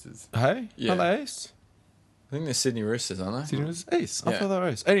Roosters. Hey? Yeah. Are they East? I think they're Sydney Roosters, aren't they? Sydney Roosters? East. I thought they were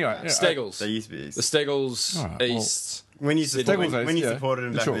East. Anyway. Steggles. They used to be East. The Steggles, East. When you supported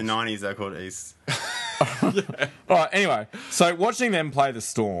them back in the 90s, they were called East. All right, anyway. So watching them play the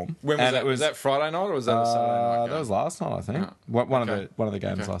Storm... When was that? Was that Friday night or was that a Saturday night game? That was last night, I think. One of the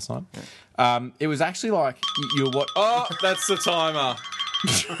games last night. Yeah. It was actually like... Oh, that's the timer.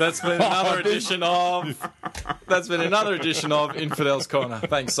 That's been another edition of Infidel's Corner.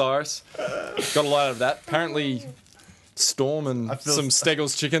 Thanks, Cyrus. Got a lot of that. Apparently, Storm and some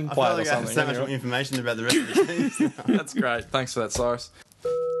Steggles chicken played or something. I have so much more information about the rest of the teams. That's great. Thanks for that, Cyrus.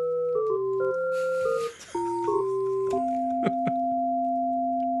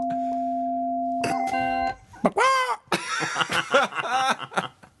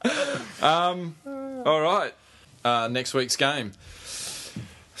 All right. Next week's game.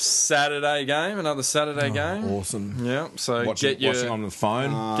 Saturday game, another Saturday game. Awesome. Yeah, so watching on the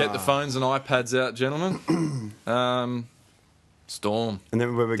phone. Get the phones and iPads out, gentlemen. Storm. And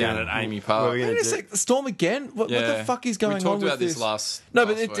then where we're down going at Amy Park. Wait a sec, the Storm again? What the fuck is going on with this? We talked about this last but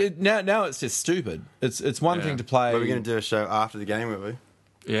week. now it's just stupid. It's one thing to play. Were we going to do a show after the game, were we?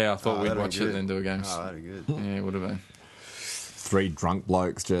 Yeah, I thought we'd watch it and then do a game. Oh, that'd be good. Yeah, it would have been. 3 drunk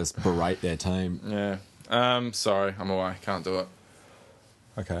blokes just berate their team. Yeah. Sorry, I'm away. Can't do it.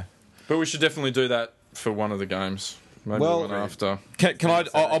 Okay. But we should definitely do that for one of the games. Maybe one after. Can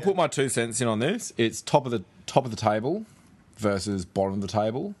I'll put my 2 cents in on this. It's top of the table versus bottom of the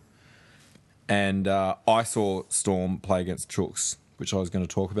table. And I saw Storm play against Chooks, which I was going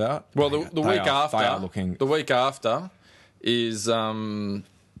to talk about. Well, the week after is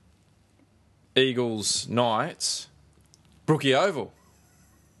Eagles Knights, Brookie Oval.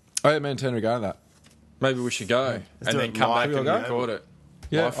 Oh, yeah, man, turn to go to that. Maybe we should go and then come back and record it.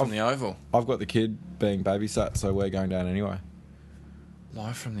 Yeah, live from the Oval. I've got the kid being babysat, so we're going down anyway.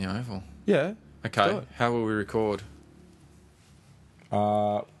 Live from the Oval. Yeah. Okay. How will we record?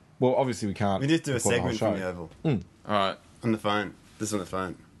 Well, obviously we can't. We need to do a record the whole segment from show. the Oval. All right. On the phone. This on the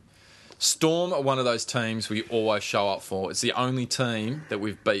phone. Storm are one of those teams we always show up for. It's the only team that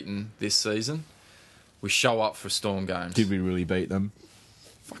we've beaten this season. We show up for Storm games. Did we really beat them?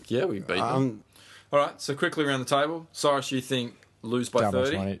 Fuck yeah, we beat them. All right, so quickly around the table. Cyrus, you think lose by Down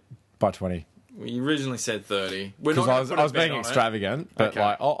 30? By 20. We originally said 30. We're Because not I was being extravagant, but Okay.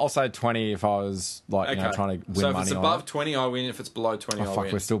 like I'll say 20 if I was like you know trying to win so if money it's on above it. 20, I win. If it's below 20, I fuck,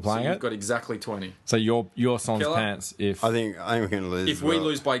 win. we're still playing so it? You've got exactly 20. So your son's Killer? pants if I think we're going to lose. If we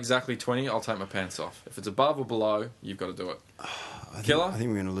lose by exactly 20, I'll take my pants off. If it's above or below, you've got to do it. Killer? I think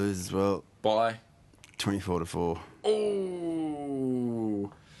we're going to lose as well. By? 24-4.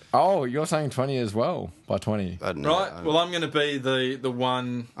 Ooh. Oh, you're saying 20 as well by 20. I don't know. Right. Well, I'm going to be the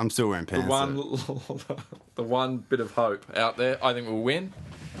one. I'm still wearing pants. The one bit of hope out there. I think we'll win,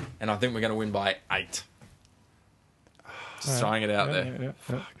 and I think we're going to win by 8. Just throwing it out there.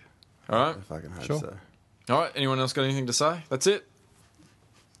 Yeah. All right. I fucking hope Sure. so. All right. Anyone else got anything to say? That's it.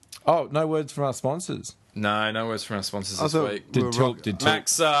 Oh, no words from our sponsors. No words from our sponsors I this thought week. we were Did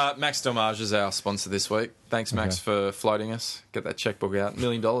Max Delmege is our sponsor this week. Thanks, Max, for floating us. Get that checkbook out. $1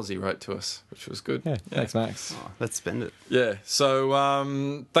 million he wrote to us, which was good. Yeah, thanks, Max. Oh, let's spend it. Yeah.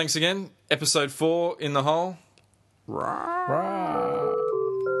 So thanks again. Episode 4 in the hole.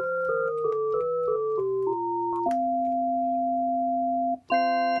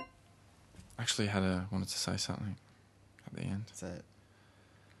 Actually, wanted to say something at the end. Say it.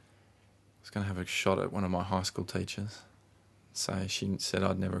 I was going to have a shot at one of my high school teachers. Say she said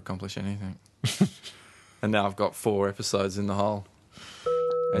I'd never accomplish anything. And now I've got 4 episodes in the hole.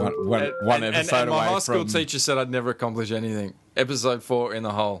 One episode and my away high school from... teacher said I'd never accomplish anything. Episode 4 in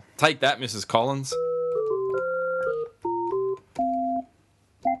the hole. Take that, Mrs. Collins.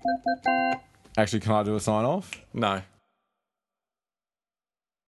 Actually, can I do a sign off? No.